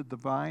fruit of the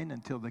vine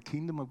until the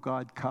kingdom of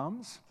God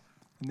comes.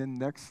 And then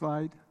next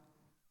slide.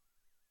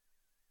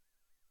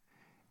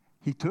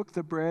 He took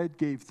the bread,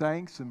 gave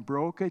thanks, and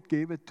broke it,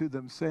 gave it to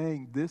them,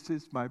 saying, this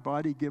is my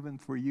body given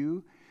for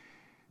you.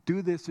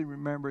 Do this in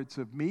remembrance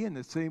of me. In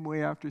the same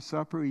way, after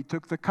supper, he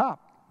took the cup.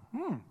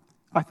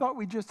 I thought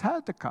we just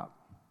had the cup.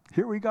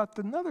 Here we got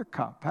another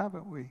cup,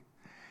 haven't we?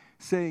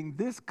 Saying,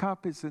 this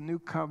cup is the new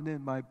covenant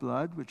in my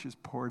blood, which is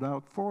poured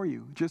out for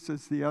you, just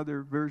as the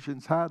other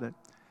versions had it.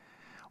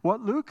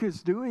 What Luke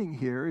is doing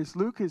here is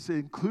Luke is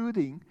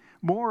including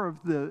more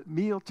of the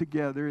meal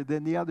together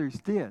than the others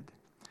did.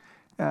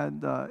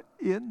 And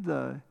in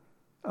the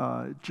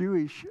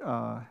Jewish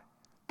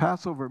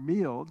Passover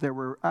meal, there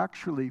were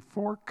actually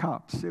 4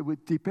 cups. It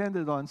would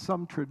depended on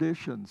some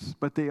traditions,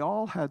 but they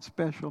all had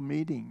special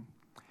meaning.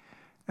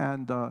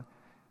 And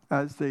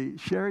as they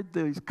shared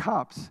these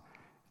cups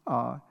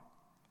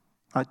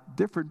at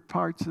different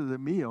parts of the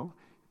meal,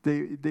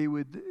 they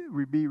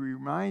would be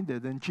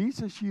reminded. And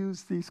Jesus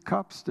used these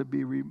cups to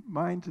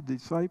remind the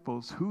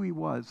disciples who he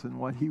was and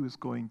what he was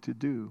going to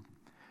do.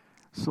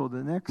 So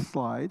the next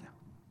slide.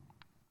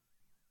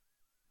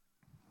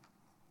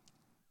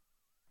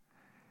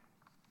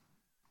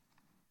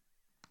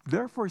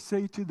 Therefore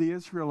say to the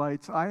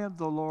Israelites, I am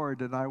the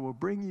Lord, and I will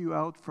bring you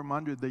out from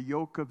under the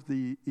yoke of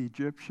the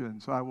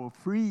Egyptians. I will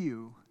free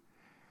you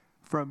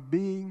from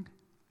being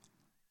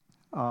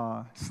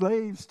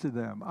slaves to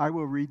them. I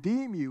will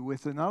redeem you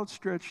with an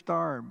outstretched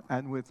arm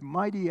and with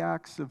mighty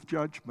acts of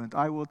judgment.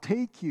 I will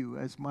take you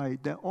as my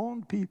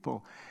own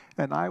people,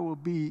 and I will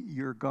be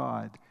your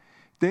God.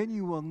 Then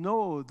you will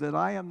know that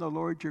I am the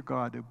Lord your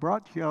God, who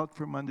brought you out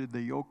from under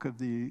the yoke of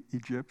the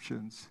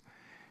Egyptians.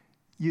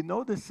 You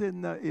notice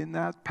in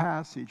that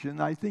passage,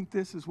 and I think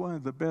this is one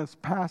of the best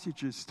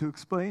passages to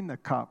explain the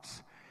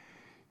cups.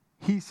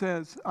 He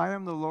says, I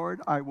am the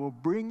Lord, I will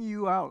bring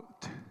you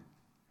out.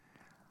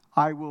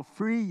 I will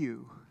free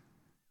you.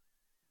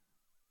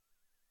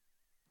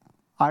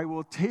 I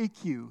will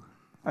take you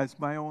as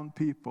my own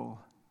people.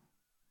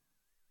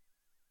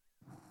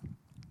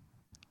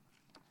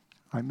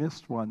 I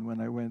missed one when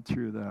I went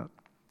through that.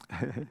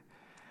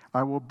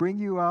 I will bring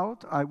you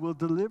out, I will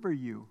deliver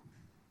you.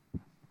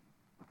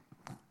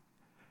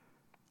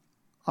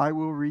 I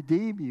will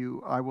redeem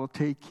you, I will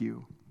take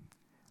you.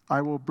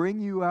 I will bring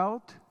you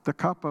out, the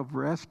cup of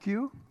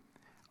rescue.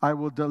 I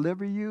will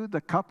deliver you,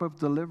 the cup of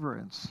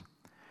deliverance.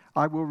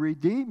 I will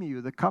redeem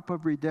you, the cup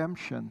of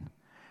redemption.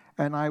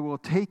 And I will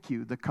take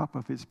you, the cup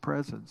of his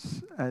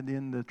presence. And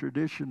in the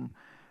tradition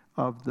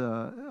of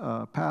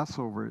the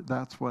Passover,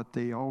 that's what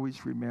they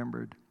always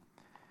remembered.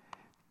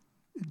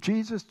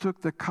 Jesus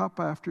took the cup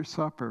after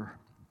supper,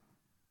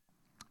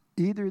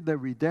 either the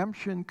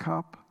redemption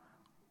cup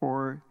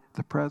or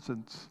the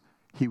presence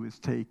he was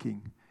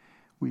taking.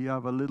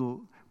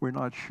 We're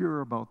not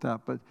sure about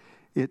that, but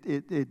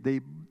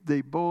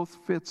they both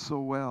fit so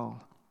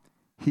well.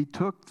 He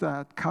took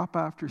that cup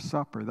after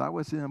supper. That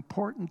was an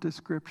important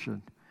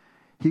description.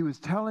 He was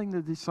telling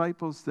the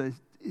disciples that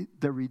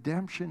the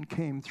redemption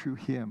came through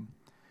him,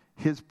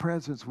 his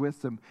presence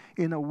with them,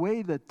 in a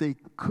way that they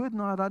could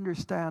not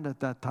understand at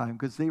that time,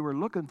 because they were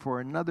looking for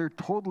another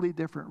totally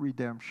different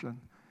redemption.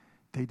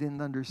 They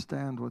didn't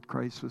understand what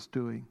Christ was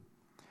doing.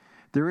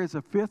 There is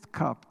a 5th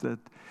cup that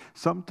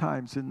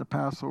sometimes in the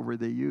Passover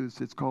they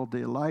use. It's called the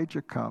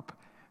Elijah cup,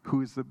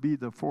 who is to be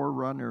the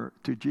forerunner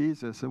to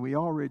Jesus. And we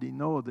already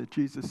know that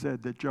Jesus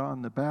said that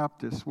John the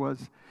Baptist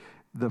was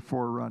the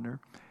forerunner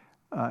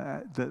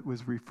that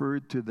was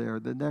referred to there.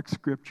 The next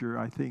scripture,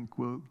 I think,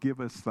 will give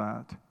us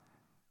that.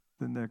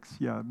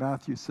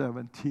 Matthew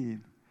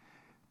 17.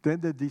 Then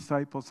the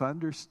disciples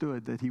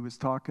understood that he was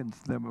talking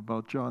to them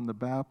about John the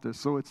Baptist.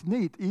 So it's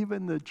neat.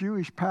 Even the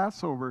Jewish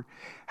Passover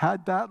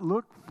had that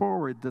look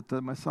forward that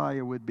the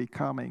Messiah would be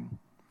coming.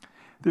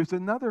 There's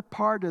another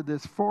part of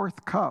this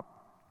 4th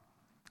cup,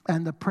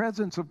 and the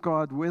presence of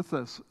God with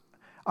us.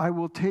 I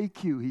will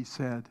take you, he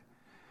said.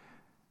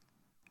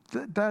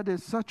 That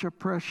is such a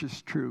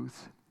precious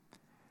truth.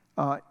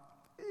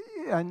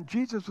 And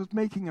Jesus was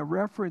making a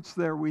reference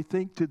there, we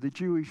think, to the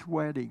Jewish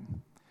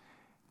wedding.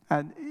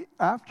 And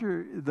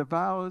after the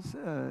vows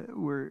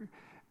were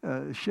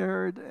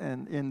shared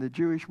and in the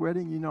Jewish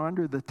wedding,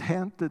 under the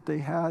tent that they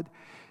had,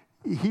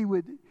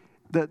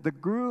 the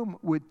groom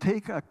would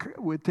take a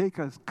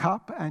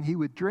cup, and he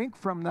would drink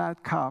from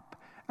that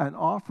cup and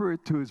offer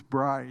it to his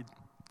bride.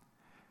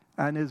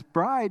 And his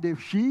bride,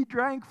 if she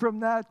drank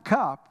from that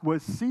cup,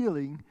 was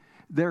sealing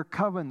their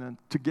covenant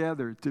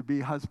together to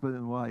be husband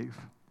and wife.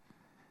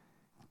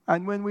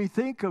 And when we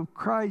think of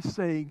Christ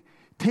saying,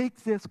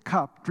 take this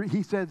cup,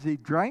 he says he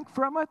drank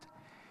from it.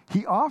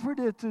 He offered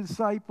it to the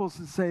disciples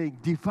and saying,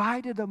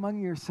 divide it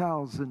among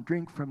yourselves and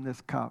drink from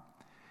this cup.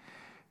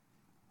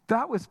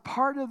 That was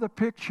part of the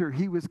picture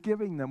he was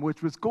giving them,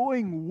 which was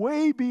going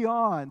way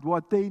beyond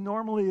what they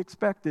normally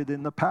expected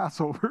in the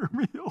Passover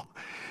meal.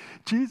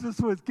 Jesus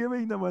was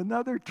giving them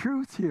another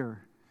truth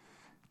here,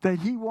 that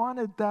he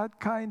wanted that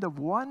kind of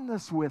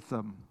oneness with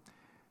them,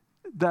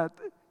 that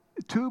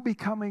two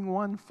becoming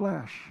one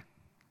flesh,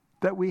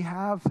 that we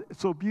have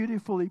so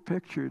beautifully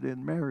pictured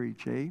in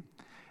marriage,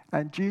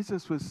 And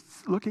Jesus was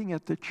looking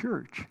at the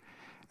church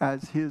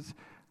as his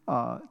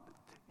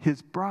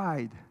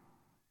bride.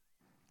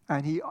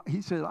 And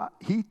he said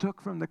he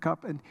took from the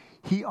cup and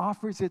he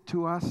offers it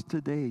to us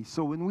today.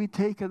 So when we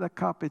take the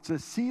cup, it's a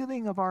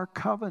sealing of our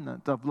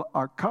covenant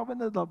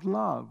of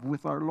love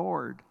with our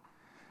Lord,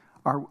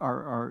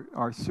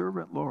 our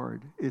servant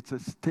Lord. It's a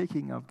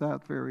taking of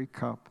that very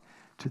cup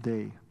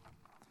today.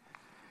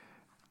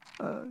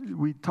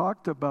 We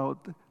talked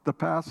about the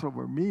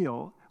Passover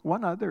meal.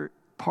 One other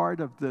part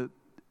of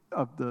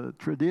the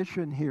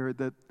tradition here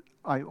that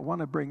I want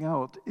to bring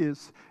out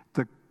is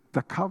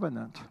the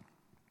covenant.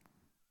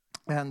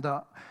 And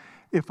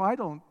if I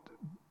don't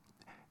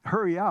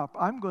hurry up.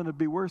 I'm going to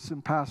be worse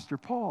than Pastor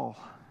Paul.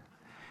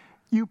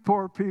 You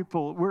poor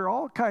people, we're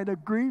all kind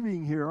of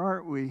grieving here,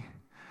 aren't we?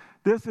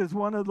 This is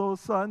one of those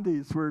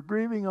Sundays. We're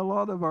grieving a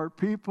lot of our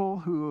people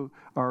who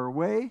are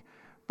away,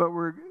 but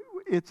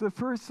it's the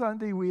first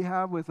Sunday we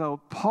have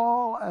without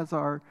Paul as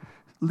our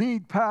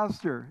lead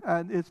pastor.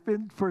 And it's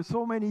been for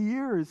so many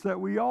years that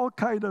we all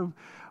kind of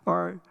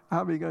are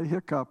having a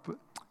hiccup.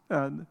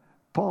 And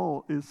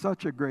Paul is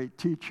such a great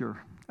teacher,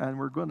 and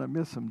we're going to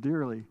miss him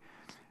dearly.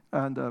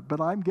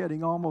 But I'm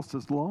getting almost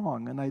as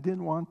long, and I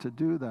didn't want to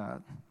do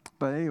that.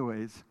 But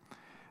anyways,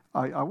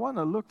 I want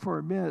to look for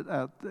a minute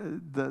at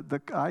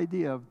the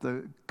idea of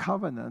the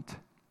covenant.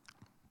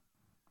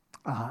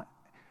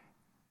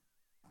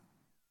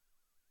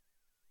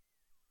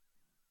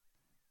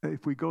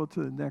 If we go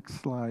to the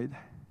next slide.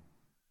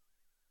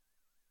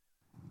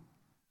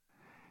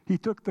 He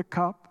took the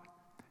cup,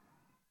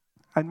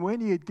 and when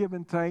he had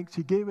given thanks,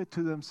 he gave it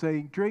to them,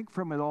 saying, "Drink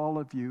from it, all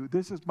of you.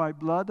 This is my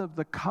blood of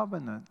the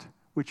covenant,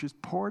 which is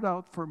poured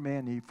out for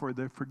many for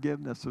the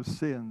forgiveness of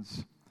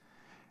sins."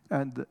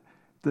 And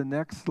the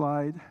next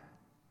slide.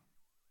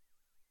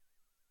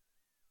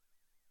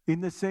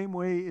 In the same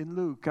way, in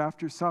Luke,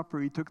 after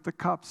supper, he took the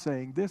cup,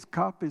 saying, "This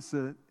cup is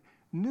the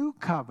new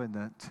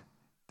covenant."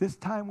 This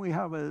time we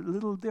have a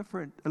little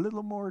different, a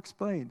little more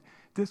explained.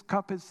 "This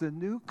cup is the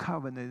new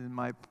covenant in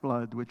my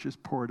blood, which is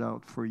poured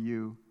out for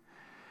you."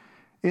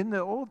 In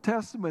the Old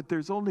Testament,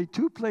 there's only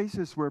two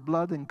places where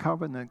blood and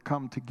covenant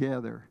come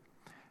together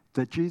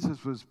that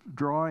Jesus was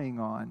drawing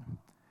on.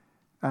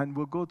 And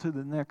we'll go to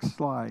the next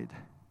slide.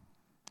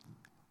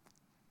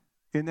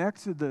 In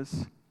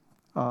Exodus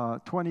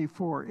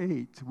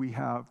 24:8, we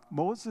have,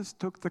 Moses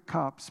took the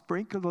cup,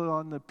 sprinkled it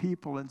on the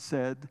people, and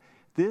said,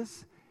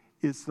 "This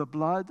is the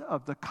blood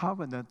of the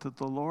covenant that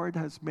the Lord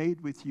has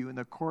made with you in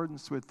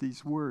accordance with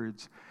these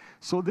words."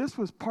 So this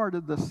was part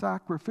of the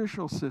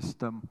sacrificial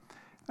system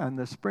and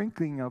the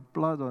sprinkling of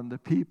blood on the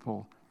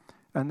people.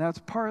 And that's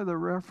part of the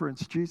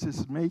reference Jesus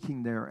is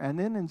making there. And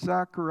then in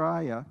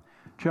Zechariah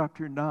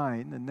chapter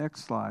 9, the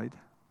next slide.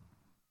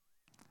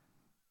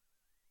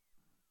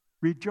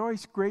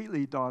 "Rejoice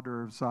greatly,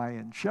 daughter of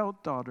Zion.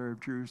 Shout, daughter of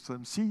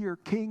Jerusalem. See, your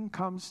king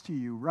comes to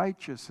you,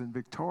 righteous and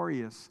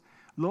victorious,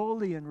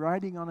 lowly and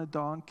riding on a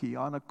donkey,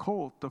 on a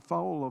colt, the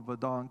foal of a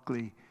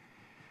donkey."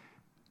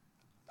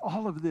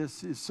 All of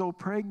this is so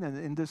pregnant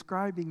in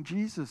describing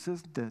Jesus,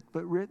 isn't it?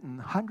 But written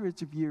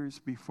hundreds of years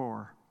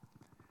before.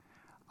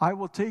 "I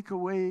will take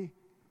away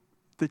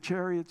the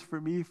chariots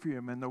from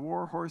Ephraim and the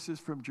war horses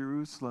from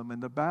Jerusalem,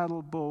 and the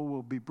battle bow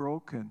will be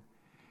broken.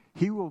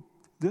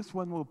 This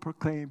one will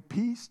proclaim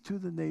peace to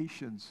the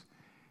nations.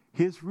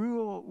 His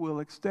rule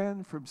will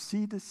extend from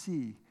sea to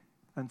sea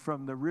and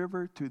from the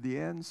river to the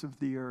ends of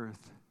the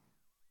earth."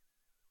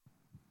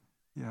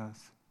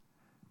 Yes,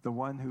 the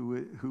one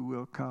who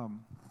will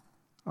come.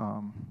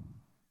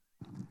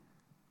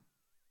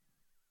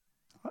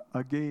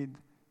 Again,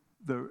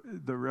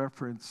 the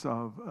reference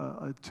of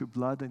to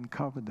blood and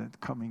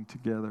covenant coming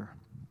together.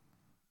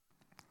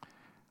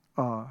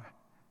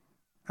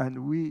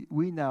 And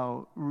we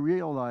now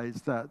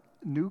realize that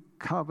new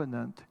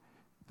covenant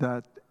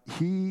that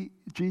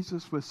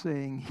Jesus was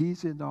saying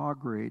he's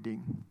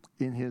inaugurating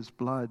in his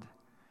blood.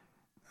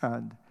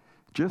 And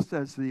just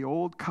as the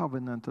old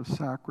covenant of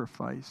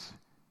sacrifice,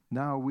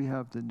 now we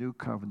have the new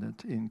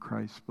covenant in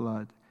Christ's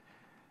blood.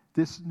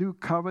 This new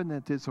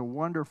covenant is a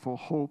wonderful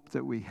hope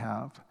that we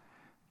have.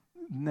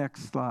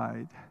 Next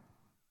slide.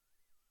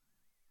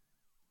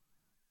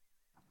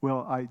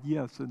 Well, I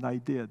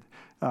did.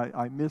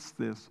 I missed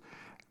this.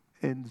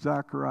 In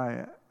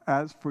Zechariah,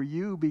 "As for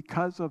you,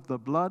 because of the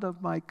blood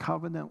of my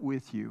covenant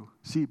with you,"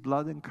 see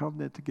blood and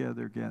covenant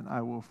together again,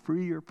 "I will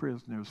free your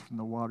prisoners from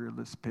the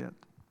waterless pit."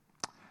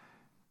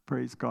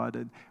 Praise God.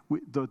 And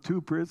the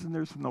two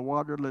prisoners from the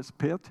waterless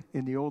pit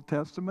in the Old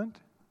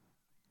Testament,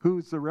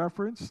 who's the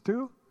reference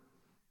to?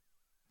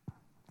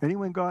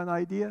 Anyone got an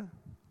idea?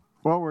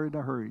 Well, we're in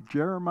a hurry.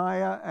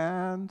 Jeremiah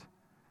and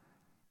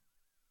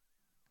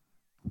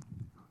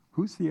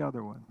who's the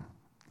other one?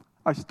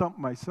 I stumped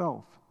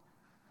myself.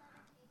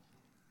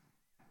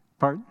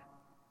 Pardon?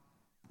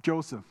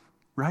 Joseph,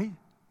 right?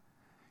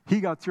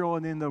 He got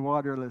thrown in the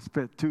waterless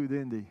pit too,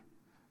 didn't he?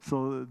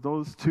 So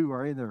those two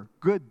are in there.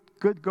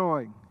 Good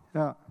going.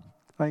 Yeah,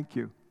 thank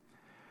you.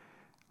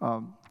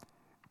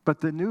 But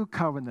the new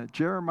covenant,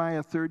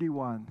 Jeremiah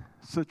 31,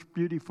 such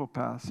beautiful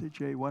passage,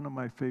 one of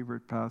my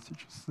favorite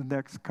passages, the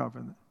next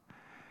covenant.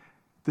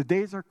 "The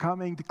days are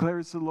coming,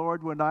 declares the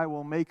Lord, when I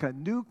will make a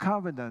new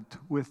covenant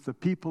with the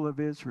people of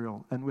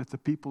Israel and with the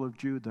people of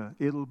Judah.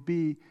 It'll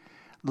be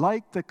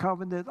like the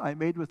covenant I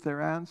made with their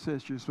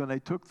ancestors when I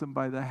took them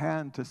by the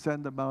hand to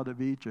send them out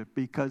of Egypt,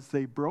 because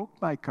they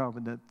broke my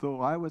covenant, though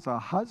I was a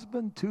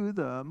husband to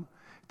them,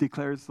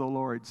 declares the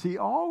Lord." See,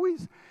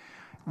 always,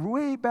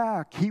 way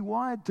back, he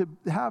wanted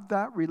to have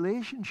that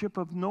relationship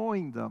of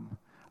knowing them,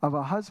 of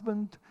a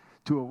husband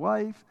to a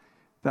wife,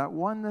 that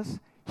oneness.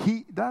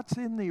 That's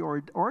in the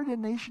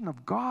ordination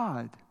of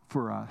God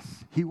for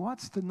us. He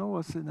wants to know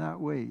us in that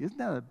way. Isn't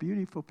that a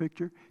beautiful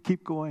picture?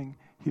 Keep going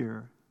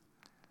here.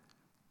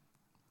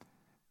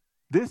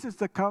 This is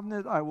the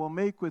covenant I will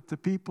make with the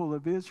people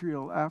of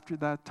Israel after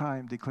that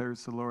time,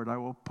 declares the Lord. I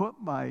will put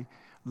my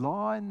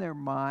law in their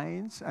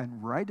minds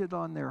and write it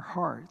on their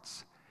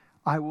hearts.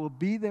 I will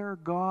be their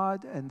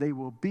God, and they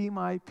will be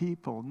my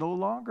people. No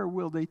longer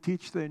will they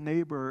teach their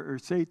neighbor or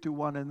say to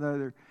one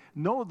another,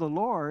 know the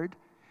Lord,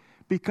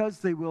 because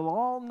they will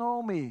all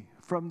know me,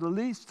 from the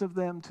least of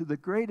them to the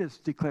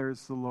greatest,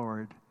 declares the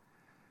Lord.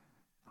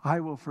 I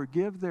will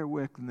forgive their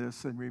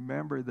wickedness and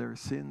remember their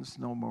sins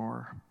no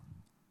more.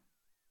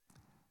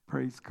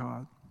 Praise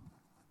God.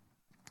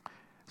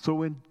 So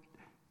when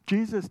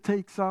Jesus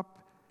takes up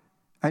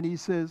and he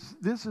says,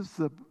 this is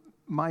the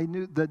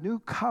new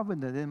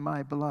covenant in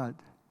my blood,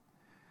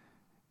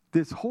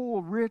 this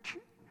whole rich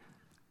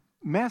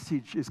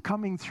message is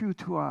coming through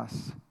to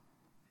us.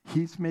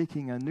 He's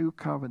making a new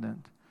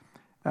covenant.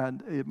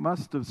 And it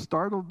must have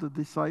startled the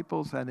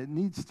disciples, and it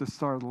needs to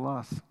startle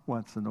us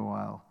once in a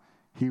while.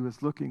 He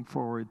was looking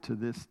forward to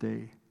this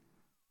day.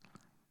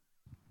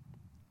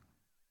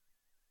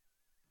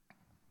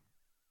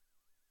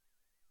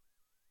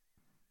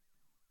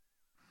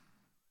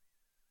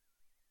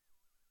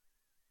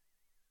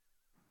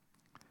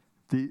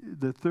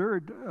 The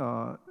third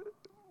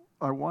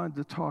I wanted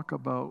to talk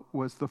about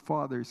was the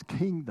Father's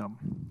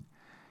kingdom.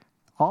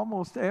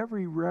 Almost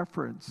every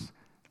reference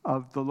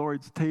of the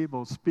Lord's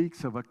table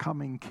speaks of a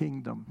coming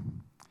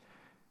kingdom.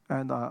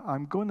 And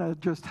I'm going to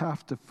just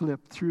have to flip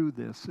through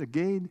this.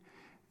 Again,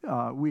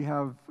 we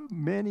have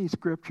many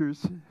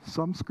scriptures.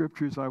 Some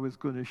scriptures I was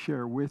going to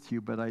share with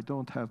you, but I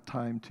don't have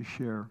time to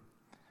share.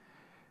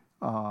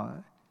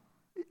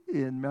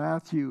 In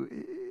Matthew,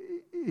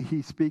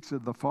 he speaks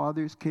of the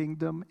Father's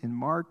kingdom. In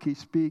Mark, he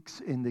speaks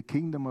in the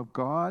kingdom of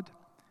God.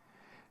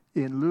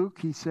 In Luke,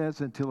 he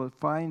says, until it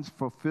finds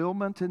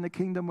fulfillment in the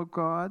kingdom of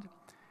God.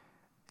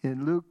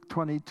 In Luke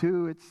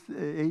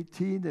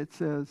 22:18, it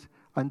says,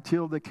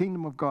 until the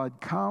kingdom of God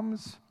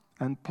comes.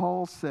 And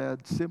Paul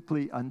said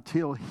simply,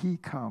 until he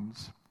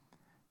comes.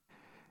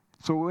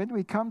 So when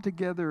we come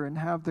together and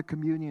have the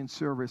communion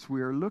service,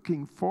 we are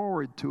looking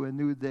forward to a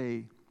new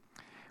day.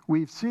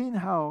 We've seen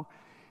how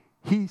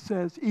he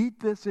says, eat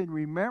this in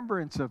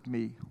remembrance of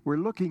me. We're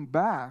looking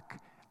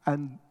back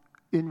and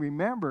in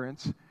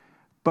remembrance,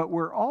 but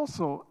we're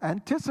also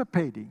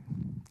anticipating.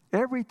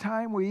 Every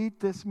time we eat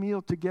this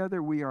meal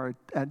together, we are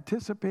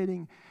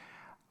anticipating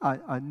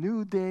a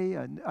new day,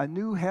 a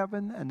new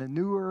heaven and a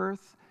new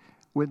earth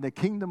when the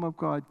kingdom of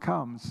God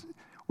comes.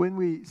 When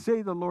we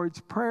say the Lord's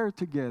Prayer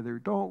together,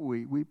 don't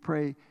we? We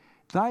pray,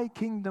 thy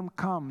kingdom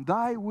come,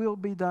 thy will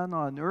be done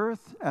on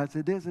earth as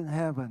it is in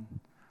heaven.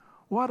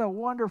 What a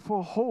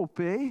wonderful hope,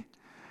 eh?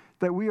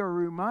 That we are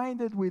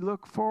reminded, we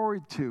look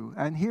forward to.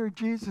 And here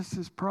Jesus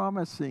is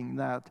promising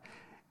that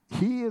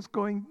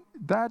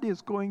that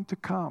is going to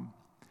come.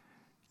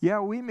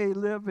 Yeah, we may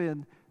live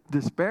in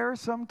despair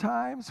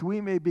sometimes.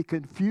 We may be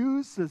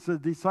confused, as the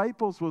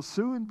disciples will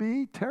soon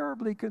be,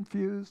 terribly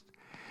confused.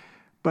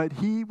 But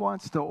he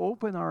wants to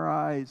open our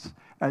eyes,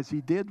 as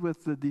he did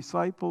with the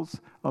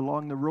disciples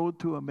along the road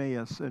to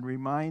Emmaus, and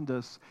remind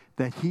us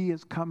that he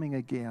is coming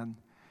again,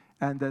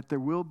 and that there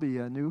will be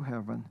a new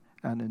heaven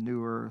and a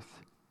new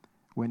earth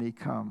when he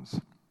comes.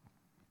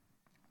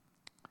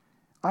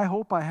 I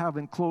hope I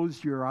haven't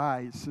closed your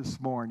eyes this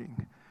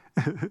morning.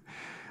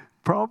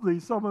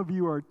 Probably some of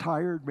you are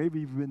tired.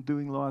 Maybe you've been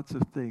doing lots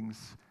of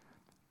things.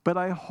 But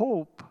I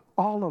hope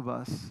all of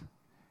us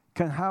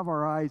can have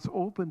our eyes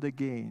opened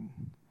again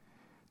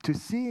to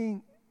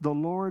seeing the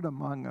Lord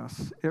among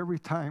us every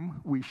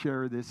time we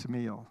share this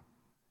meal,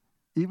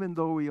 even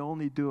though we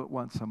only do it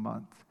once a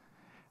month.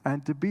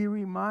 And to be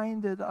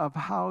reminded of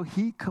how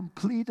he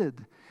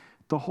completed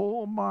the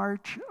whole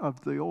march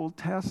of the Old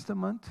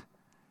Testament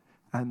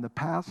and the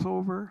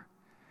Passover,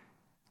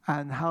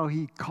 and how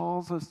he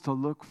calls us to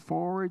look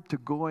forward to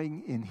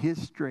going in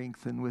his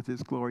strength and with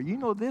his glory. You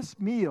know, this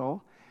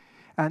meal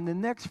and the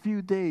next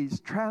few days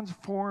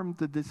transformed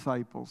the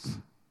disciples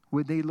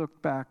when they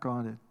looked back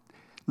on it.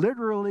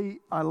 Literally,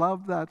 I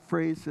love that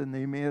phrase in the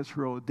Emmaus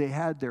Road. They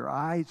had their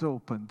eyes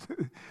opened.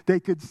 They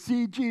could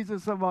see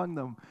Jesus among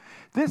them.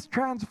 This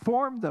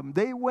transformed them.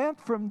 They went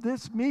from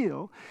this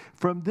meal,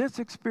 from this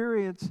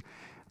experience,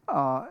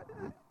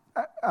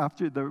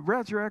 after the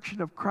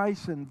resurrection of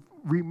Christ and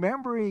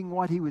remembering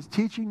what he was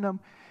teaching them,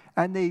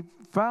 and they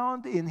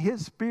found in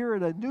his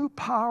Spirit a new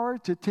power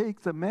to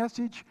take the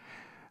message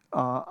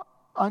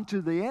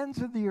unto the ends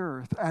of the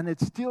earth. And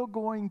it's still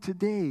going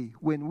today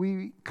when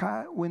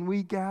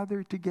we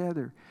gather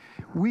together.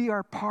 We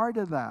are part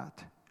of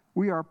that.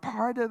 We are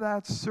part of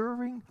that,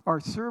 serving our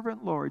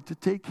servant Lord to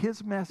take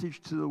his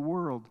message to the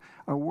world,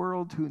 a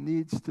world who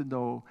needs to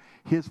know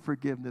his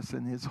forgiveness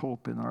and his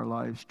hope in our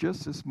lives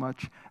just as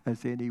much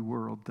as any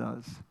world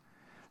does.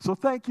 So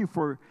thank you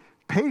for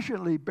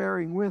patiently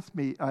bearing with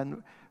me.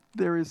 And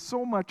there is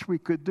so much we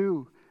could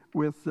do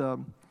with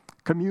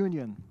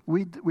communion.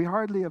 We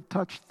hardly have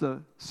touched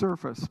the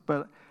surface,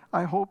 but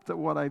I hope that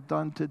what I've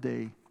done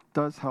today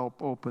does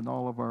help open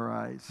all of our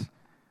eyes.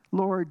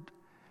 Lord,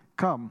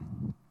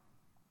 come.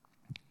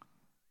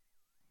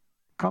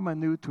 Come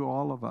anew to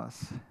all of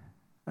us.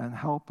 And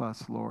help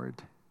us,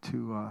 Lord,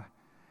 to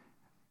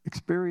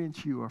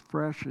experience you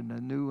afresh and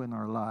anew in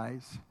our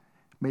lives.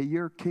 May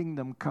your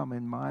kingdom come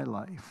in my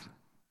life.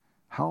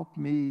 Help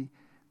me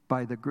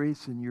by the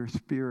grace in your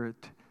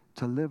Spirit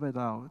to live it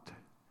out.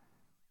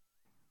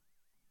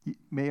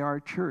 May our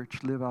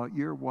church live out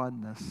your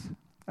oneness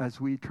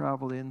as we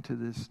travel into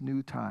this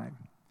new time.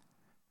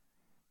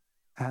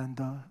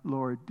 And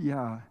Lord,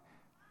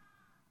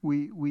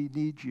 we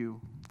need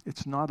you.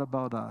 It's not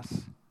about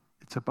us.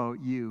 It's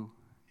about you.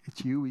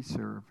 It's you we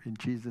serve. In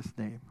Jesus'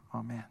 name,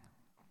 amen.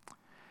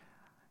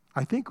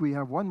 I think we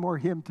have one more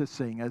hymn to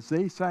sing. As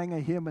they sang a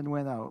hymn and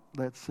went out,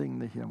 let's sing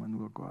the hymn and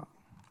we'll go out.